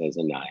mine is as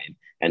a 9.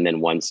 And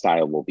then one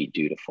style will be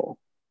dutiful.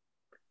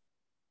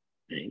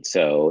 Right?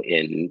 So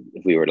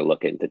if we were to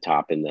look at the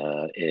top in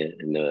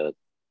the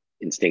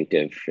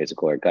instinctive,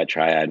 physical, or gut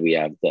triad, we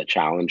have the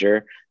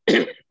challenger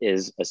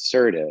is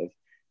assertive,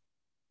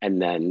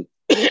 and then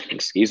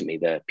excuse me,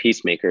 the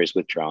peacemaker is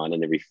withdrawn,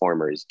 and the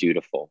reformer is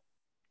dutiful.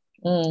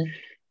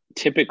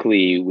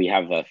 Typically, we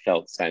have a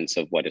felt sense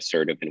of what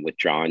assertive and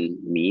withdrawn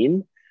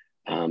mean,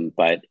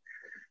 but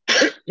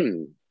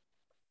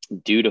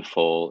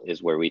dutiful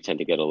is where we tend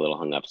to get a little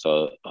hung up.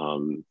 So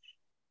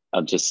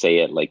I'll just say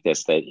it like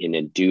this, that in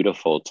a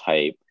dutiful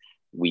type,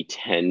 we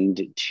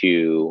tend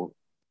to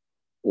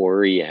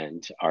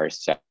orient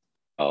ourselves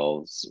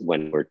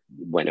when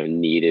a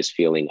need is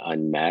feeling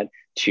unmet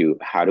to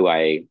how do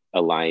I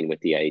align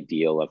with the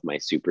ideal of my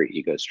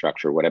superego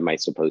structure? What am I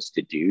supposed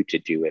to do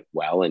it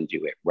well and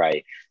do it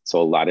right? So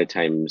a lot of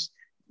times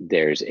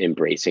there's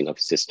embracing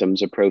of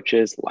systems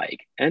approaches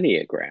like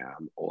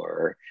Enneagram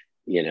or,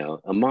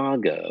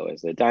 Imago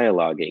as a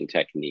dialoguing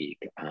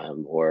technique,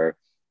 or,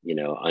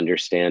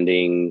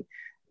 understanding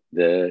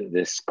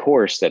this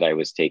course that I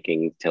was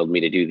taking told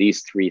me to do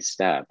these 3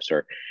 steps,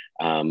 or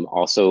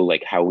also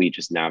like how we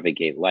just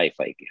navigate life.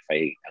 Like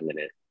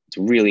it's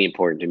really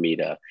important to me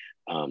to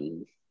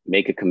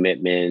make a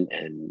commitment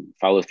and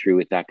follow through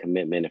with that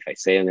commitment. If I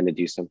say I'm going to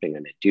do something,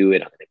 I'm going to do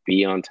it. I'm going to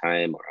be on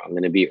time, or I'm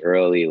going to be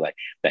early, like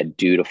that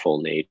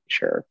dutiful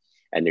nature.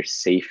 And there's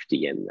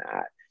safety in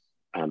that.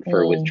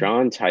 For a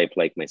withdrawn type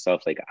like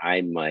myself, like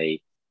I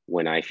might,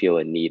 when I feel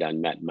a need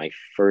unmet, my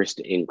first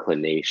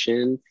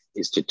inclination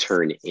is to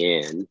turn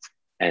in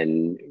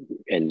and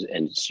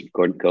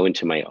go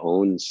into my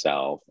own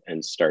self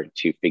and start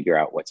to figure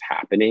out what's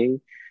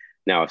happening.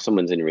 Now, if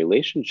someone's in a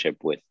relationship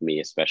with me,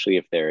 especially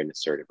if they're an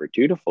assertive or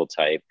dutiful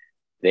type,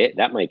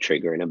 that might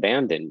trigger an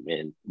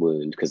abandonment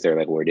wound, because they're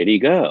like, where did he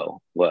go?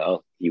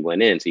 Well, he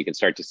went in. So you can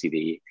start to see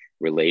the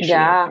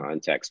relational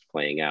context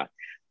playing out.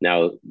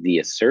 Now, the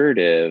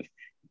assertive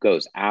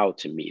goes out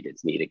to meet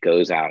its need. It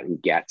goes out and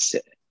gets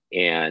it.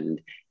 And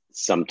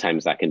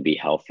sometimes that can be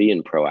healthy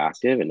and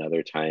proactive, and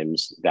other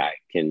times that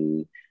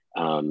can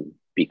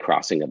be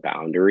crossing a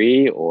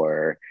boundary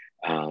or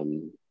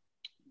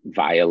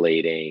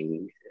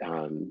violating,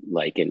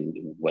 like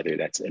in whether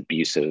that's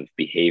abusive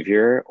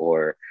behavior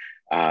or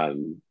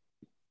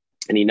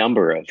any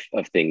number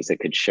of things that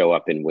could show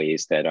up in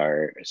ways that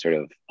are sort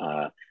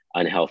of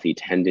unhealthy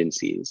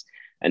tendencies.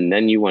 And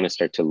then you want to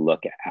start to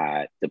look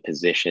at the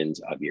positions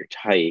of your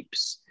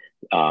types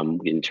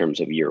in terms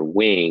of your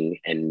wing.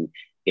 And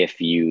if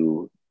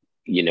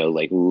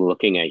like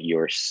looking at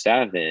your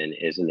 7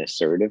 is an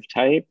assertive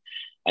type,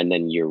 and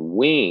then your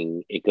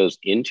wing, it goes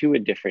into a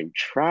different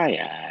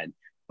triad,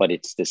 but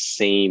it's the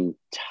same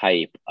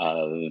type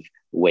of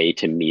way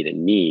to meet a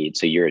need.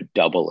 So you're a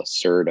double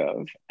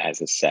assertive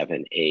as a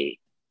 7-8.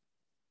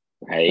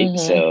 Right.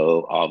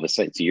 So all of a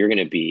sudden, so you're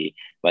going to be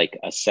like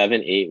a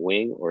 7-8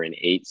 wing, or an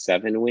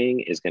 8-7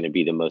 wing is going to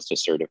be the most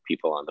assertive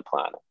people on the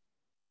planet.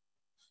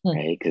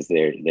 Right. Because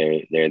they're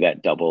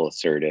that double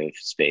assertive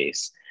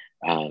space.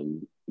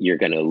 You're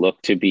going to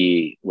look to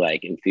be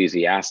like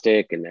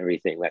enthusiastic and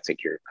everything. That's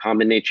like your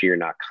common nature. You're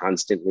not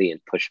constantly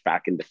and push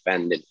back and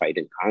defend and fight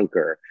and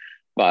conquer,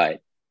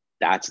 but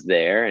that's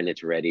there and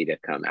it's ready to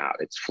come out.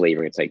 It's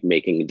flavoring. It's like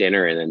making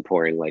dinner and then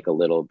pouring like a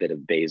little bit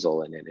of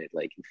basil in it. It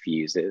like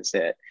infuses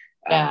it.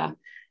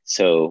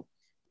 So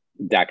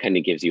that kind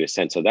of gives you a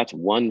sense. So that's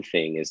one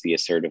thing, is the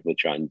assertive,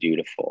 withdrawn,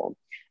 dutiful.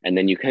 And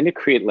then you kind of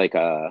create like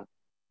a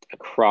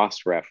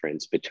cross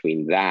reference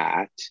between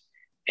that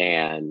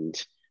and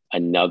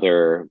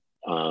another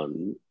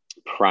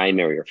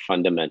primary or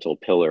fundamental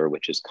pillar,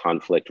 which is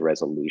conflict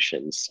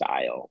resolution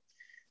style.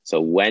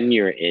 So when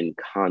you're in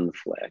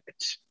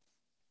conflict,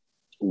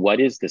 what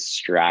is the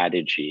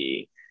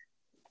strategy,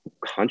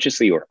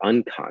 consciously or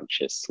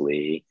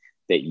unconsciously,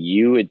 that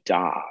you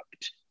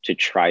adopt to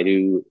try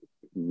to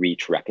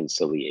reach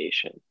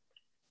reconciliation?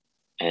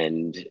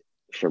 And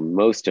for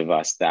most of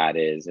us, that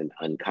is an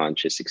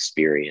unconscious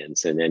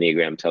experience. And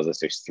Enneagram tells us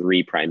there's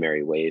 3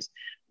 primary ways.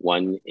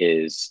 One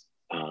is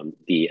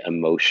the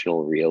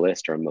emotional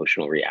realist or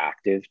emotional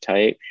reactive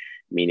type,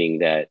 meaning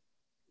that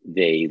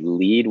they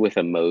lead with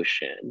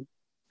emotion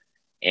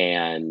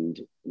and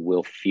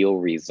will feel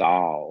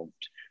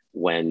resolved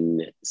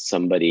when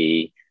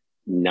somebody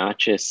not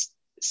just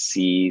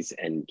sees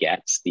and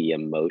gets the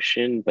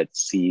emotion, but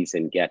sees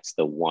and gets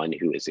the one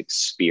who is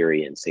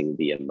experiencing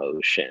the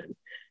emotion.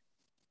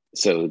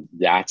 So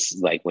that's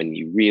like when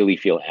you really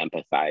feel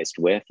empathized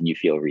with, you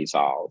feel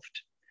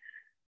resolved.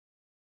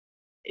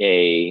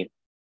 A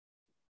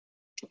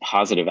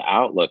positive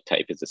outlook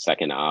type is the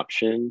second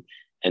option,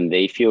 and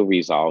they feel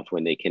resolved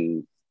when they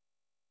can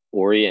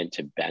orient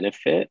to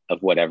benefit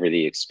of whatever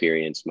the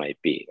experience might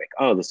be. Like,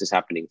 oh, this is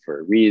happening for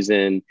a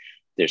reason.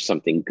 There's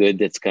something good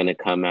that's going to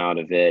come out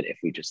of it. If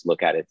we just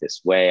look at it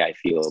this way, I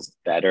feel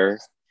better.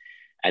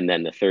 And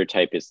then the third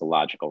type is the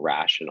logical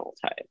rational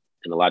type.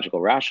 And the logical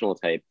rational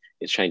type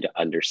is trying to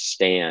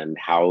understand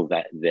how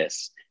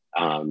this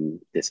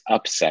this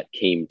upset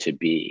came to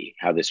be,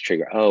 how this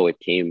trigger, oh, it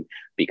came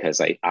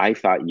because I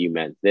thought you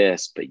meant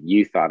this, but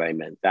you thought I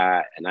meant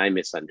that. And I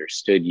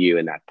misunderstood you.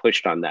 And that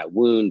pushed on that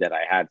wound that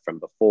I had from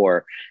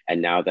before.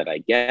 And now that I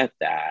get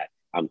that,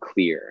 I'm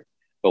clear.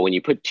 But when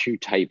you put two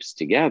types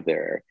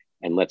together,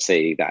 and let's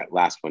say that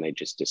last one I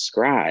just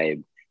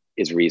described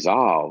is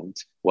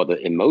resolved, well,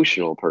 the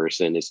emotional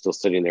person is still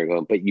sitting there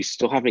going, but you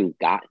still haven't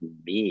gotten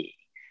me.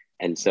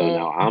 And so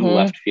now I'm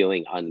left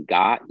feeling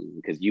ungotten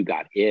because you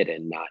got it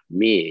and not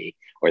me.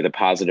 Or the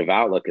positive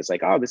outlook is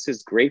like, oh, this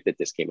is great that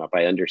this came up.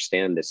 I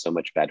understand this so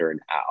much better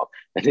now.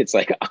 And it's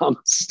like, I'm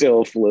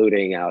still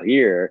floating out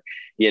here,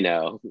 in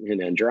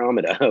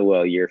Andromeda.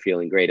 Well, you're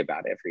feeling great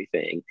about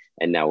everything.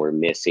 And now we're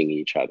missing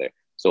each other.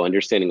 So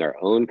understanding our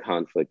own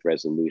conflict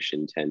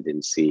resolution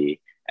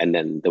tendency, and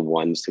then the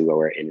ones who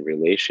are in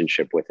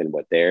relationship with and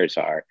what theirs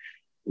are.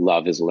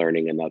 Love is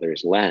learning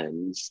another's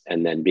lens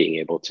and then being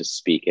able to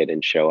speak it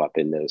and show up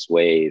in those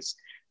ways.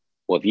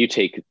 Well, if you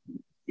take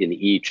in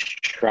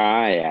each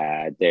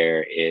triad,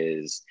 there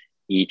is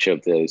each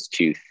of those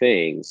two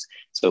things.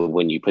 So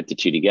when you put the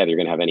two together, you're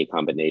going to have any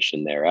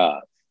combination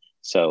thereof.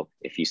 So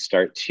if you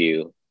start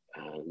to,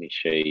 let me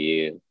show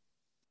you,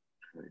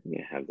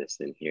 I have this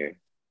in here.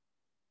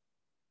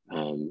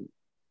 You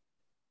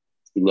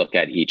look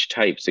at each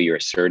type. So your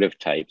assertive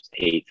types,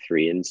 8,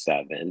 3, and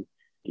 7.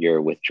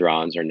 Your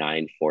withdrawns are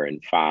 9, 4,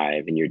 and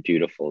 5, and your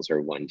dutifuls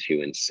are 1,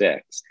 2, and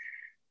 6.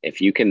 If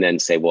you can then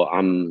say, well,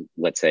 I'm,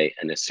 let's say,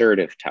 an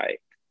assertive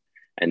type,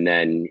 and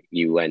then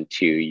you went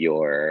to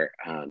your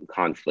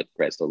conflict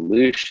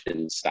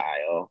resolution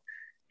style,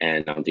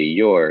 and I'll do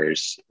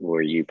yours,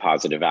 were you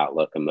positive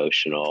outlook,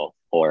 emotional,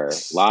 or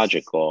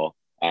logical?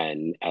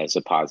 And as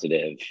a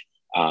positive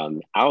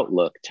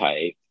outlook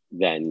type,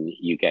 then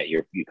you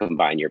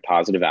combine your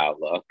positive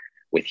outlook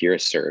with your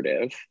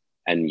assertive,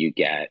 and you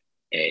get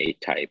a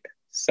type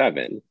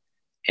 7.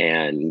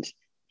 And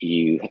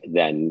you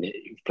then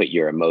put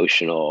your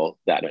emotional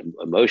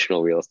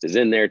realist is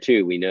in there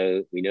too. We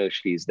know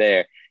she's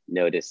there,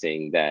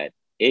 noticing that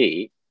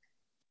 8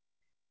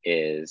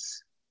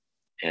 is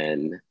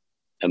an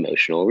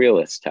emotional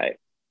realist type,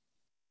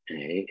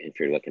 okay, if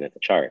you're looking at the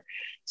chart.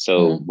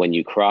 So when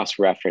you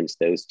cross-reference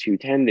those two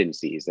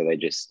tendencies that I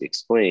just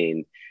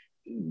explained,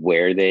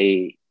 where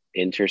they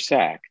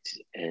intersect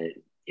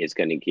is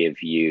going to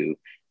give you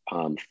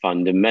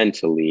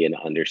fundamentally an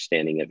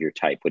understanding of your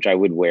type, which I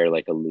would wear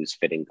like a loose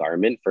fitting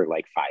garment for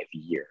like 5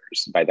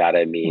 years. By that,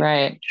 I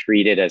mean,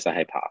 treat it as a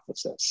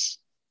hypothesis.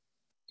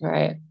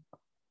 Right.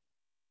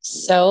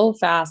 So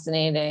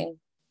fascinating.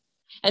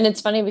 And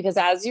it's funny because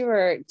as you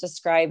were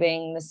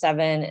describing the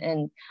 7,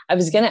 and I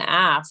was going to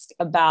ask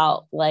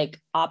about like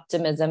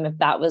optimism, if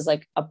that was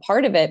like a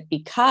part of it,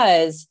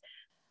 because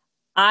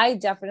I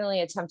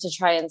definitely attempt to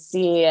try and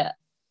see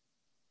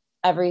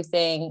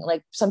everything.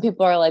 Like some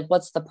people are like,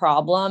 what's the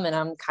problem? And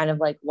I'm kind of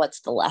like,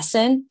 what's the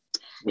lesson?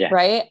 Yeah.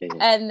 Right. Yeah.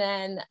 And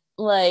then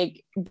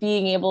like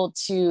being able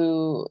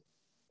to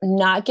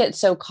not get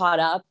so caught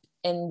up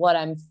in what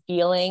I'm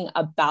feeling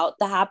about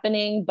the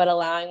happening, but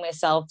allowing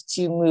myself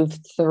to move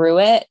through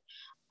it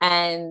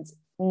and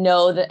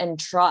know that and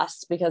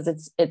trust, because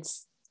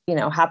it's,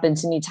 happened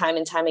to me time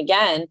and time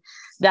again,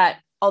 that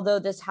although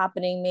this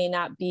happening may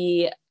not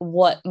be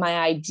what my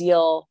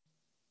ideal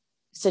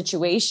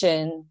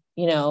situation,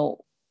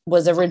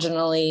 was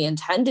originally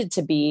intended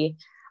to be,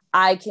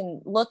 I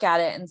can look at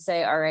it and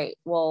say, all right,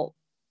 well,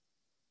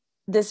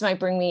 this might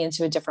bring me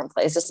into a different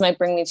place. This might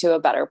bring me to a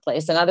better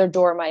place. Another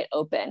door might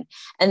open.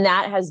 And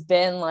that has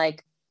been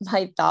like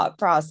my thought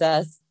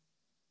process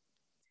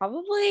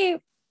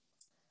probably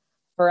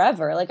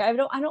forever. Like, I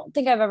don't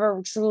think I've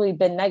ever truly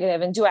been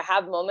negative. And do I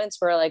have moments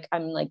where like,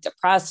 I'm like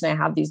depressed and I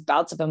have these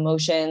bouts of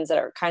emotions that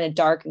are kind of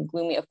dark and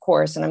gloomy, of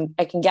course. And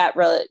I can get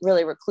really,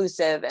 really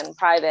reclusive and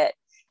private.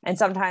 And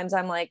sometimes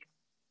I'm like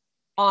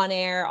on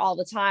air all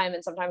the time.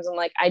 And sometimes I'm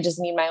like, I just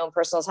need my own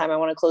personal time. I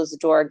want to close the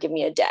door. Give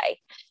me a day,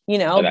 So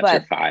that's but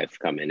your 5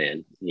 coming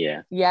in.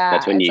 Yeah. Yeah.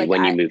 That's when you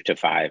move to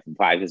 5.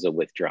 5 is a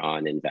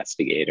withdrawn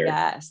investigator.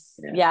 Yes.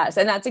 Yeah. Yes.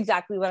 And that's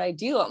exactly what I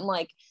do. I'm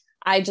like,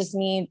 I just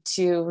need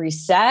to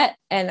reset,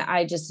 and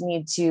I just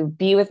need to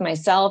be with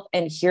myself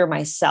and hear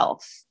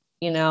myself,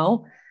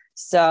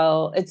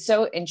 So it's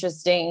so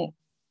interesting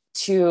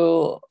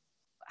to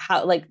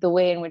how, like, the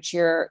way in which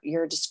you're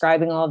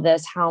describing all of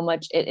this, how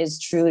much it is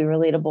truly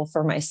relatable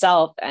for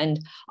myself, and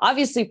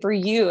obviously for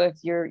you if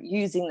you're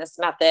using this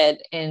method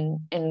in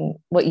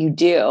what you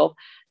do.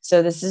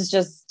 So this is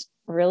just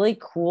really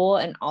cool,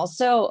 and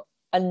also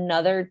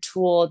another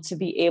tool to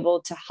be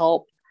able to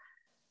help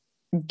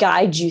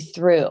guide you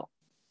through,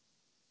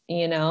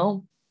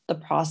 the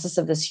process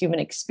of this human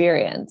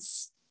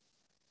experience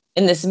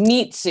in this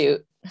meat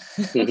suit.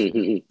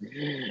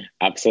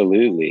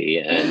 Absolutely.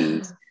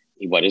 And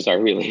what is our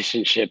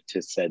relationship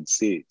to said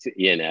suit?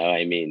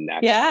 I mean,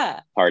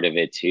 that's part of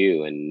it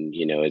too. And,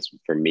 it's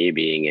for me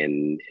being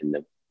in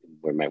the,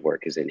 where my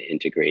work is in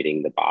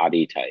integrating the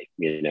body type,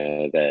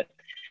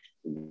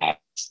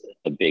 that's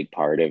a big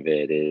part of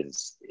it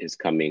is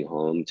coming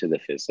home to the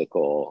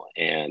physical.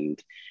 And,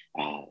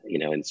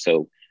 and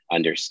so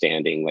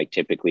understanding, like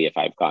typically if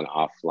I've gone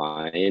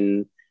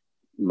offline,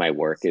 my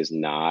work is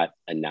not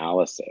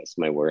analysis.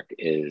 My work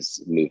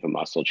is move a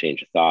muscle,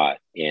 change a thought,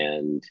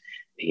 and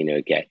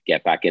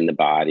get back in the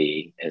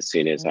body as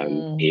soon as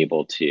I'm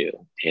able to.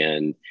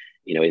 And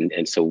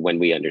and so when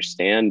we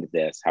understand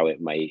this, how it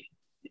might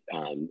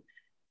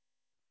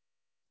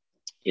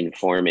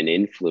inform and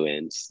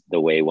influence the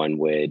way one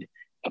would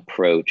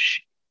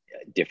approach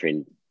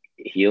different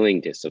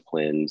healing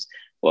disciplines.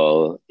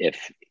 Well,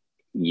 if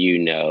you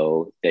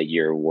know that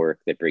your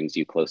work that brings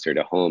you closer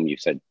to home, you've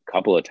said a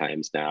couple of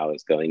times now,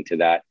 is going to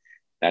that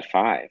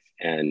 5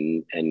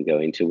 and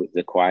going to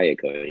the quiet,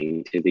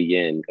 going to the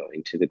yin,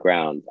 going to the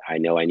ground. I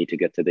know I need to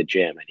get to the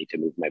gym. I need to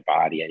move my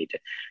body. I need to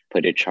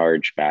put a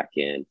charge back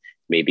in.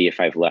 Maybe if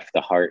I've left the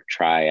heart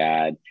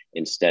triad,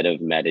 instead of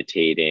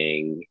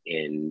meditating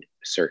in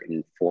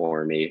certain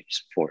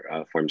forms or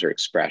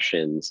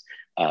expressions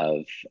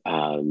of,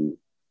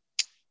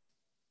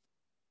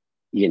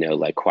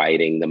 like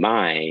quieting the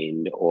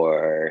mind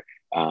or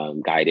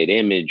guided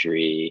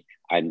imagery,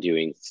 I'm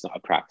doing a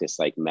practice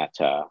like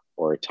metta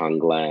or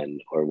tonglen,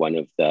 or one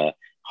of the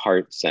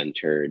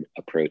heart-centered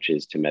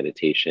approaches to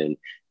meditation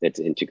that's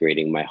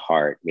integrating my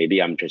heart.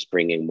 Maybe I'm just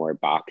bringing more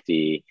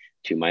bhakti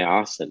to my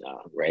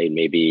asana, right?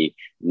 Maybe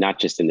not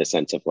just in the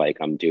sense of like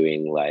I'm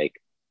doing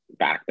like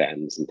back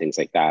bends and things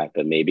like that,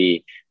 but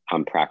maybe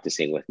I'm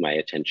practicing with my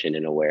attention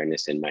and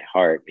awareness in my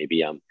heart.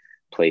 Maybe I'm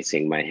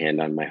placing my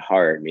hand on my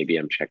heart. Maybe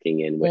I'm checking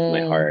in with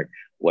my heart.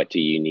 What do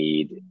you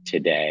need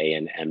today?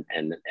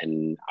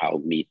 And I'll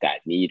meet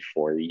that need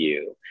for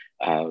you.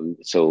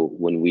 So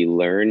when we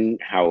learn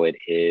how it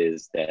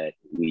is that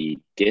we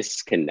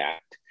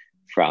disconnect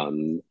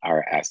from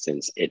our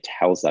essence, it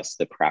tells us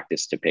the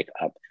practice to pick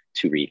up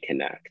to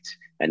reconnect.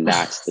 And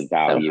that's the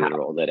value and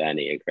role that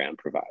Enneagram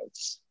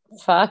provides.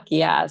 Fuck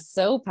yeah.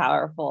 So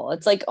powerful.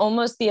 It's like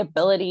almost the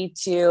ability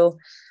to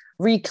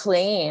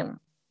reclaim,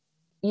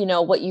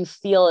 what you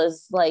feel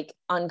is like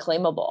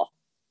unclaimable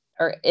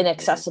or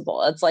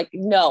inaccessible. It's like,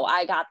 no,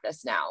 I got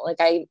this now. Like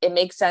it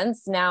makes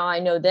sense. Now I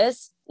know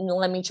this.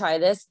 Let me try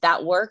this.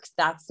 That works.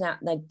 That's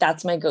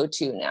my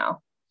go-to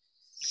now.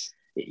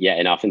 Yeah.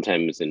 And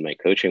oftentimes in my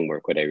coaching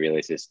work, what I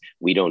realize is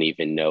we don't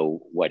even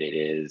know what it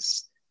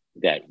is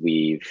that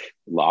we've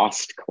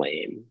lost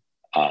claim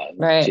of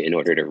in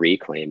order to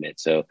reclaim it.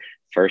 So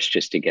first,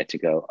 just to get to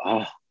go,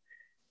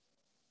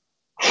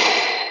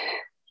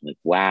 like,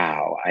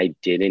 wow, I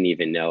didn't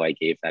even know I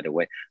gave that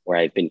away, or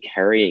I've been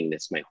carrying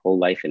this my whole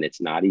life and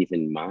it's not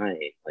even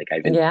mine. Like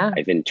I've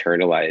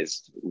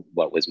internalized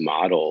what was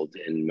modeled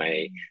in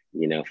my,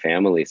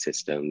 family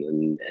system,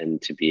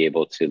 and to be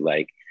able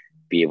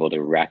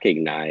to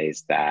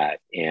recognize that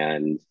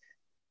and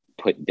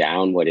put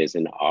down what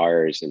isn't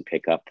ours and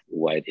pick up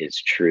what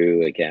is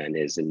true again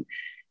is an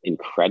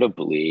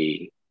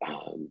incredibly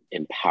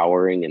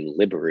empowering and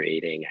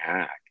liberating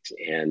act.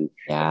 And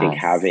I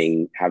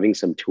think having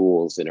some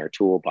tools in our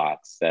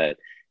toolbox that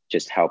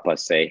just help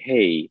us say,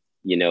 hey,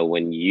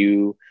 when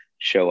you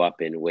show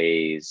up in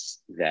ways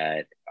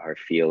that are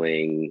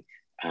feeling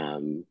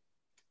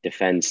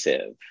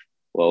defensive,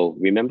 well,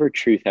 remember,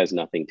 truth has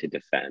nothing to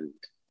defend.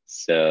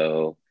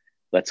 So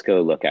let's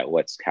go look at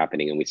what's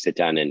happening. And we sit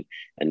down, and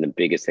the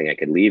biggest thing I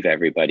could leave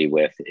everybody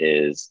with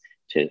is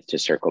to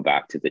circle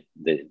back to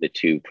the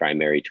two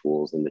primary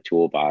tools in the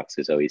toolbox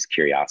is always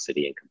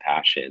curiosity and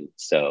compassion.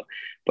 So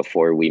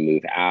before we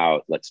move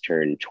out, let's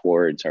turn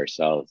towards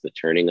ourselves, the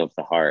turning of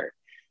the heart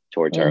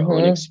towards our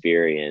own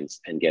experience,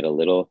 and get a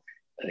little,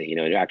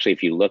 actually,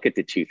 if you look at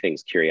the two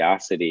things,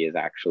 curiosity is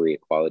actually a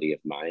quality of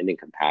mind and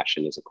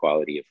compassion is a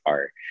quality of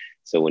heart.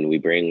 So when we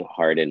bring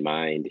heart and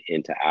mind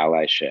into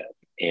allyship,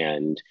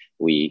 and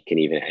we can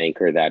even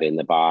anchor that in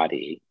the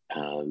body,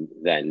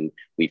 then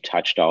we've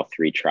touched all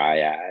three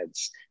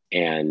triads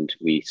and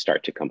we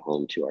start to come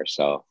home to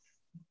ourselves.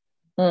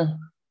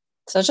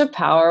 Such a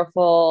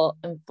powerful,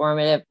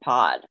 informative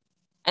pod,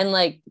 and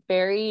like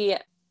very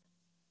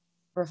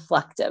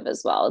reflective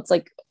as well. It's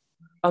like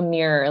a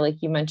mirror,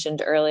 like you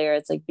mentioned earlier.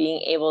 It's like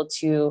being able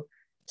to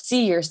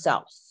see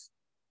yourself,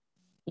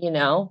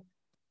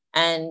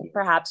 and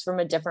perhaps from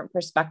a different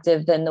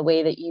perspective than the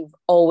way that you've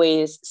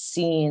always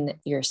seen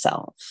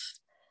yourself,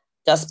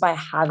 just by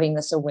having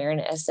this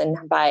awareness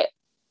and by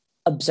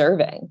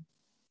observing.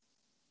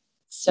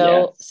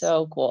 So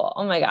cool.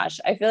 Oh my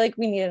gosh. I feel like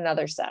we need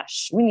another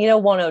sesh. We need a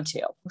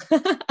 102.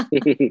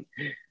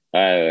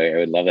 I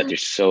would love that.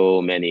 There's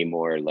so many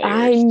more layers.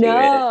 I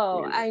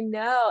know.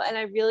 And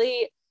I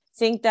really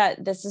think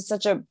that this is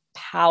such a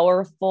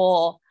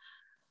powerful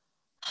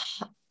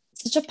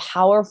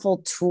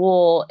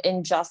tool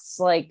in just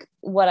like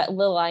what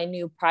little I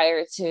knew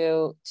prior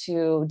to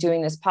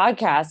doing this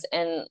podcast,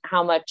 and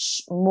how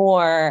much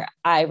more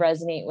I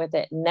resonate with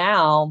it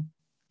now.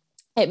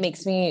 It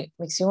makes me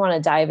want to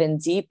dive in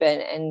deep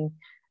and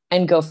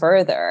go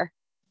further.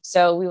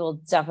 So we will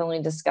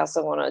definitely discuss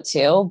a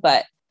 102,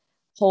 but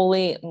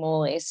holy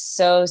moly,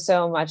 so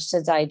much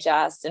to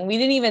digest. And we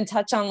didn't even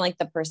touch on like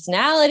the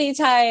personality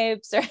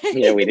types or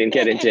we didn't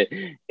get into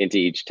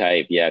each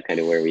type. Yeah. Kind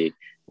of where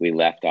we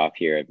left off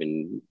here, I've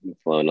been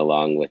flowing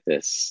along with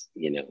this,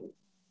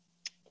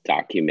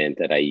 document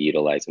that I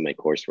utilize in my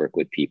coursework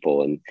with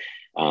people,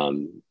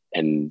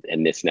 and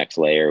this next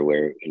layer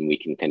and we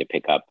can kind of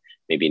pick up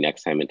maybe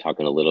next time and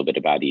talking a little bit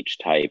about each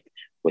type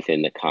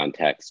within the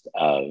context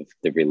of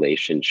the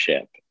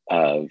relationship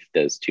of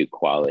those two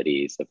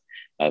qualities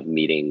of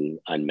meeting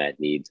unmet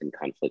needs and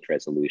conflict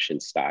resolution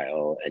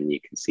style. And you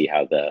can see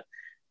how the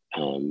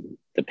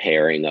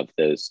pairing of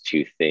those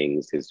two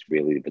things is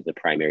really the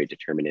primary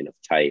determinant of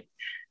type.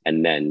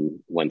 And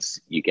then once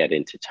you get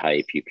into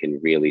type, you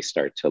can really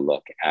start to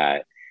look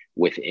at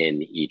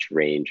within each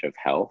range of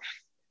health.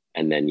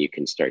 And then you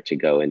can start to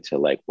go into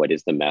like, what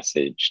is the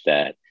message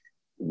that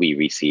we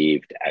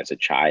received as a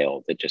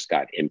child that just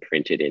got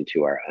imprinted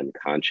into our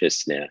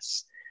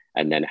unconsciousness?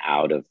 And then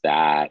out of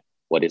that,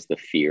 what is the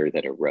fear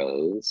that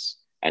arose?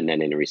 And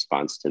then in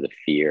response to the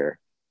fear,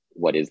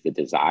 what is the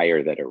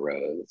desire that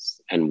arose?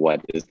 And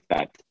what does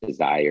that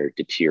desire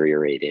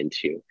deteriorate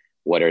into?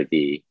 What are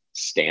the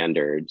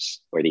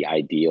standards or the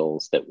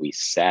ideals that we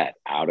set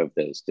out of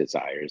those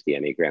desires, the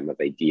Enneagram of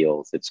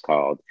ideals, it's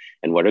called,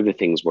 and what are the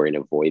things we're in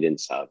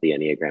avoidance of, the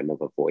Enneagram of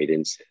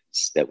avoidances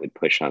that would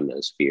push on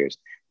those fears.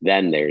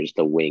 Then there's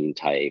the wing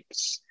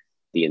types,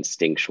 the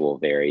instinctual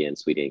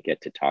variants we didn't get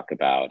to talk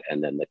about,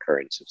 and then the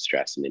currents of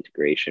stress and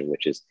integration,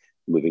 which is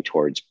moving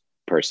towards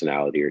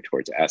personality or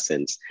towards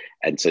essence.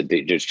 And so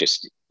there's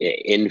just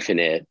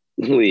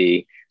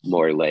infinitely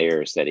more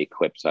layers that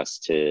equips us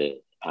to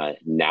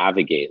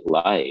navigate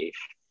life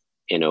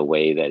in a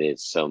way that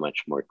is so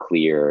much more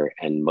clear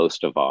and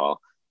most of all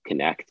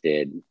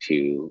connected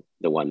to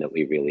the one that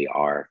we really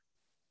are.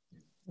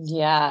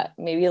 Yeah,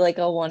 maybe like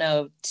a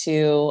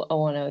 102, a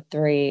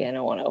 103, and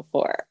a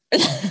 104.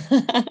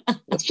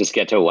 Let's just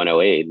get to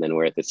 108 and then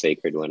we're at the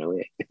sacred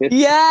 108.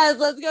 Yes,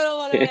 let's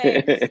go to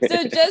 108.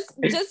 So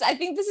just I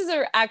think this is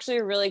actually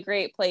a really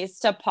great place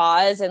to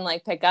pause and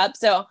like pick up.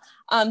 So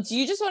do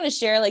you just want to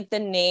share like the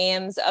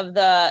names of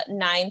the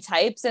 9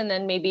 types, and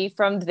then maybe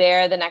from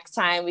there the next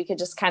time we could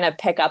just kind of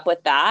pick up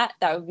with that?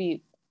 That would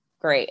be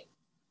great.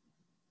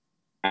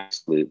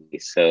 Absolutely.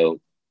 So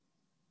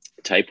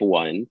type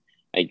 1,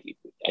 I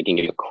can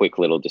give a quick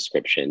little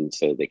description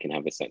so they can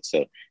have a sense.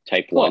 So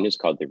type cool. 1 is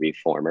called the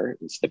reformer.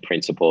 It's the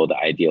principled,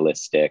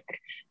 idealistic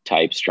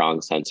type,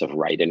 strong sense of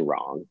right and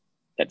wrong.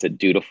 That's a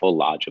dutiful,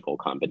 logical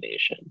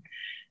combination.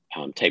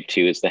 Type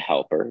 2 is the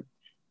helper.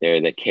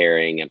 They're the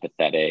caring,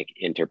 empathetic,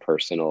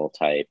 interpersonal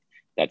type.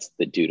 That's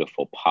the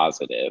dutiful,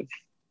 positive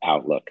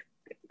outlook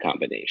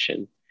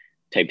combination.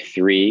 Type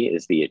 3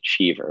 is the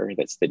achiever.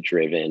 That's the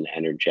driven,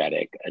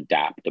 energetic,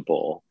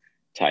 adaptable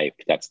type.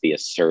 That's the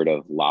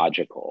assertive,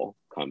 logical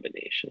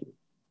combination.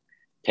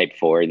 Type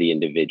 4, the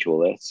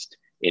individualist,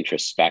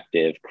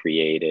 introspective,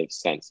 creative,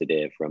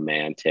 sensitive,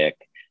 romantic.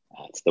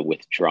 It's the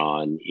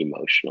withdrawn,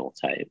 emotional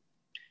type.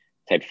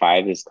 Type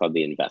 5 is called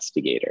the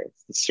investigator.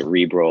 It's the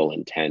cerebral,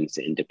 intense,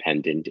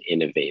 independent,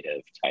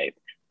 innovative type,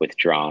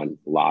 withdrawn,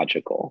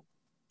 logical.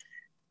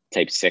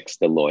 Type 6,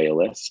 the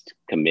loyalist,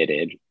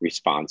 committed,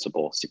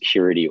 responsible,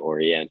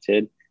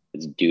 security-oriented.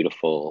 It's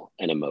dutiful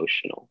and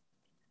emotional.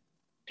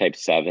 Type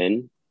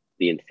 7,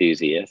 the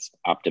enthusiast,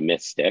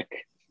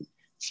 optimistic,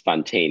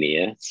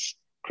 spontaneous,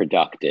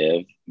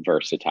 productive,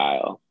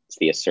 versatile. It's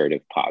the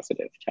assertive,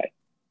 positive type.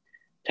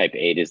 Type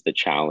 8 is the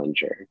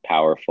challenger,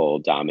 powerful,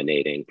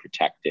 dominating,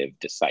 protective,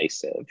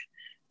 decisive.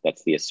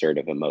 That's the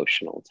assertive,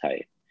 emotional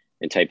type.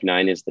 And type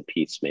 9 is the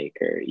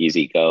peacemaker,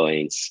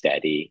 easygoing,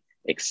 steady,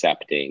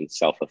 accepting,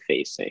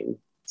 self-effacing.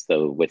 It's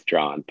the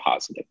withdrawn,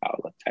 positive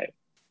outlook type.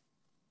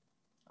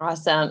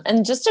 Awesome.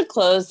 And just to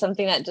close,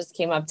 something that just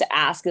came up to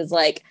ask is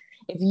like,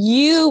 if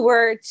you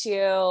were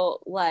to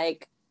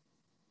like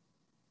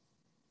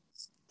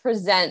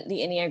present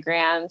the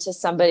Enneagram to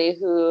somebody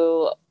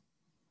who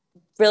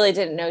really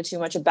didn't know too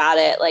much about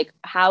it, like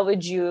how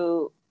would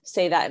you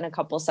say that in a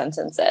couple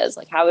sentences?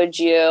 Like how would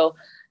you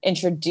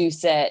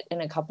introduce it in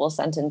a couple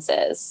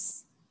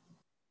sentences?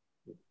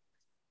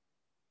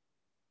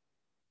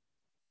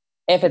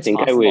 If it's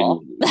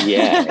possible.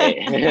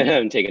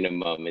 I'm taking a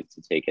moment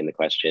to take in the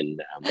question,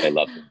 but I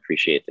love and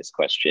appreciate this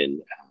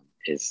question,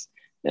 is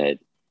that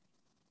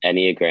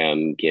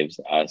Enneagram gives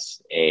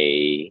us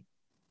a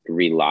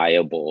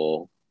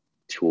reliable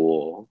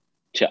tool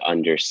to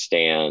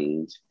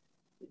understand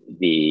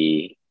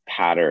the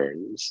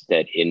patterns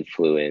that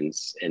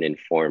influence and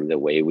inform the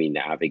way we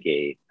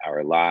navigate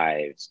our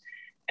lives,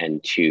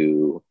 and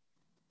to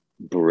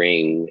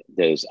bring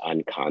those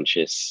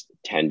unconscious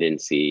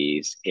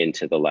tendencies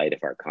into the light of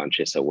our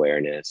conscious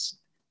awareness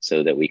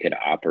so that we could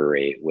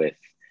operate with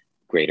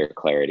greater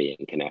clarity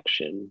and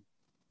connection.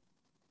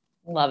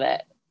 Love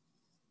it.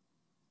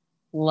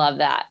 Love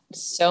that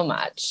so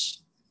much.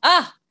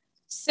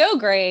 So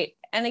great.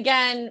 And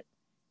again,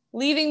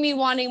 leaving me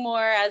wanting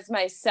more as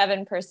my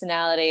 7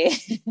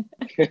 personality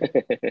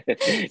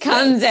Yes,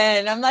 comes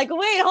in. I'm like,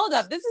 wait, hold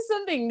up. This is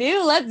something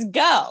new. Let's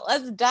go.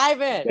 Let's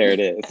dive in. there it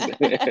is.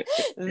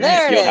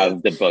 There You'll it is.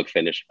 have the book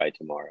finished by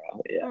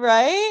tomorrow. Yeah.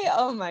 Right?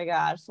 Oh my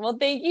gosh. Well,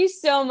 thank you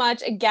so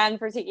much again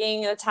for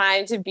taking the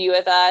time to be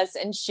with us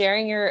and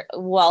sharing your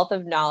wealth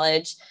of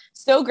knowledge.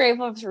 So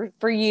grateful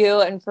for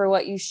you and for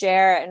what you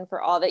share and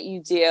for all that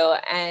you do.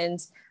 And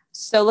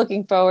so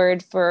looking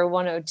forward for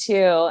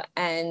 102.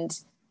 And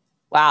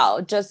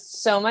wow,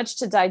 just so much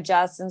to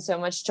digest and so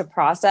much to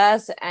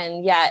process.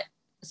 And yet,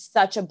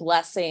 such a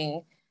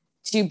blessing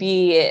to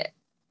be,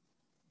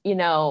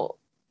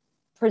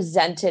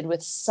 presented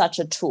with such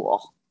a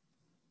tool.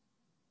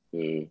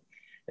 Mm.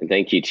 And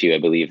thank you too. I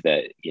believe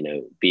that,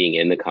 being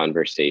in the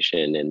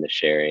conversation and the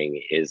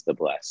sharing is the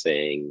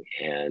blessing.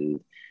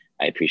 And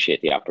I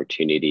appreciate the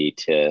opportunity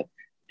to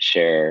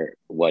share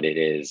what it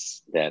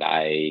is that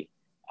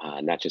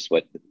not just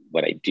what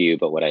I do,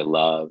 but what I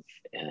love.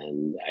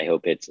 And I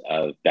hope it's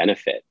of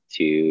benefit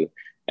to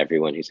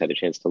everyone who's had a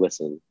chance to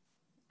listen.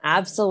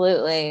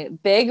 Absolutely.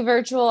 Big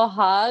virtual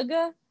hug.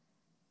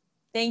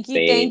 Thank you.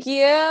 Same. Thank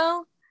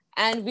you.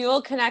 And we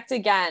will connect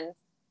again.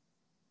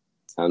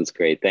 Sounds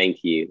great.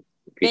 Thank you.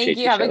 Thank Appreciate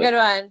you. you, Have a Shelley. good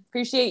one.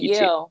 Appreciate You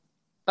too. you.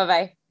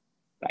 Bye-bye.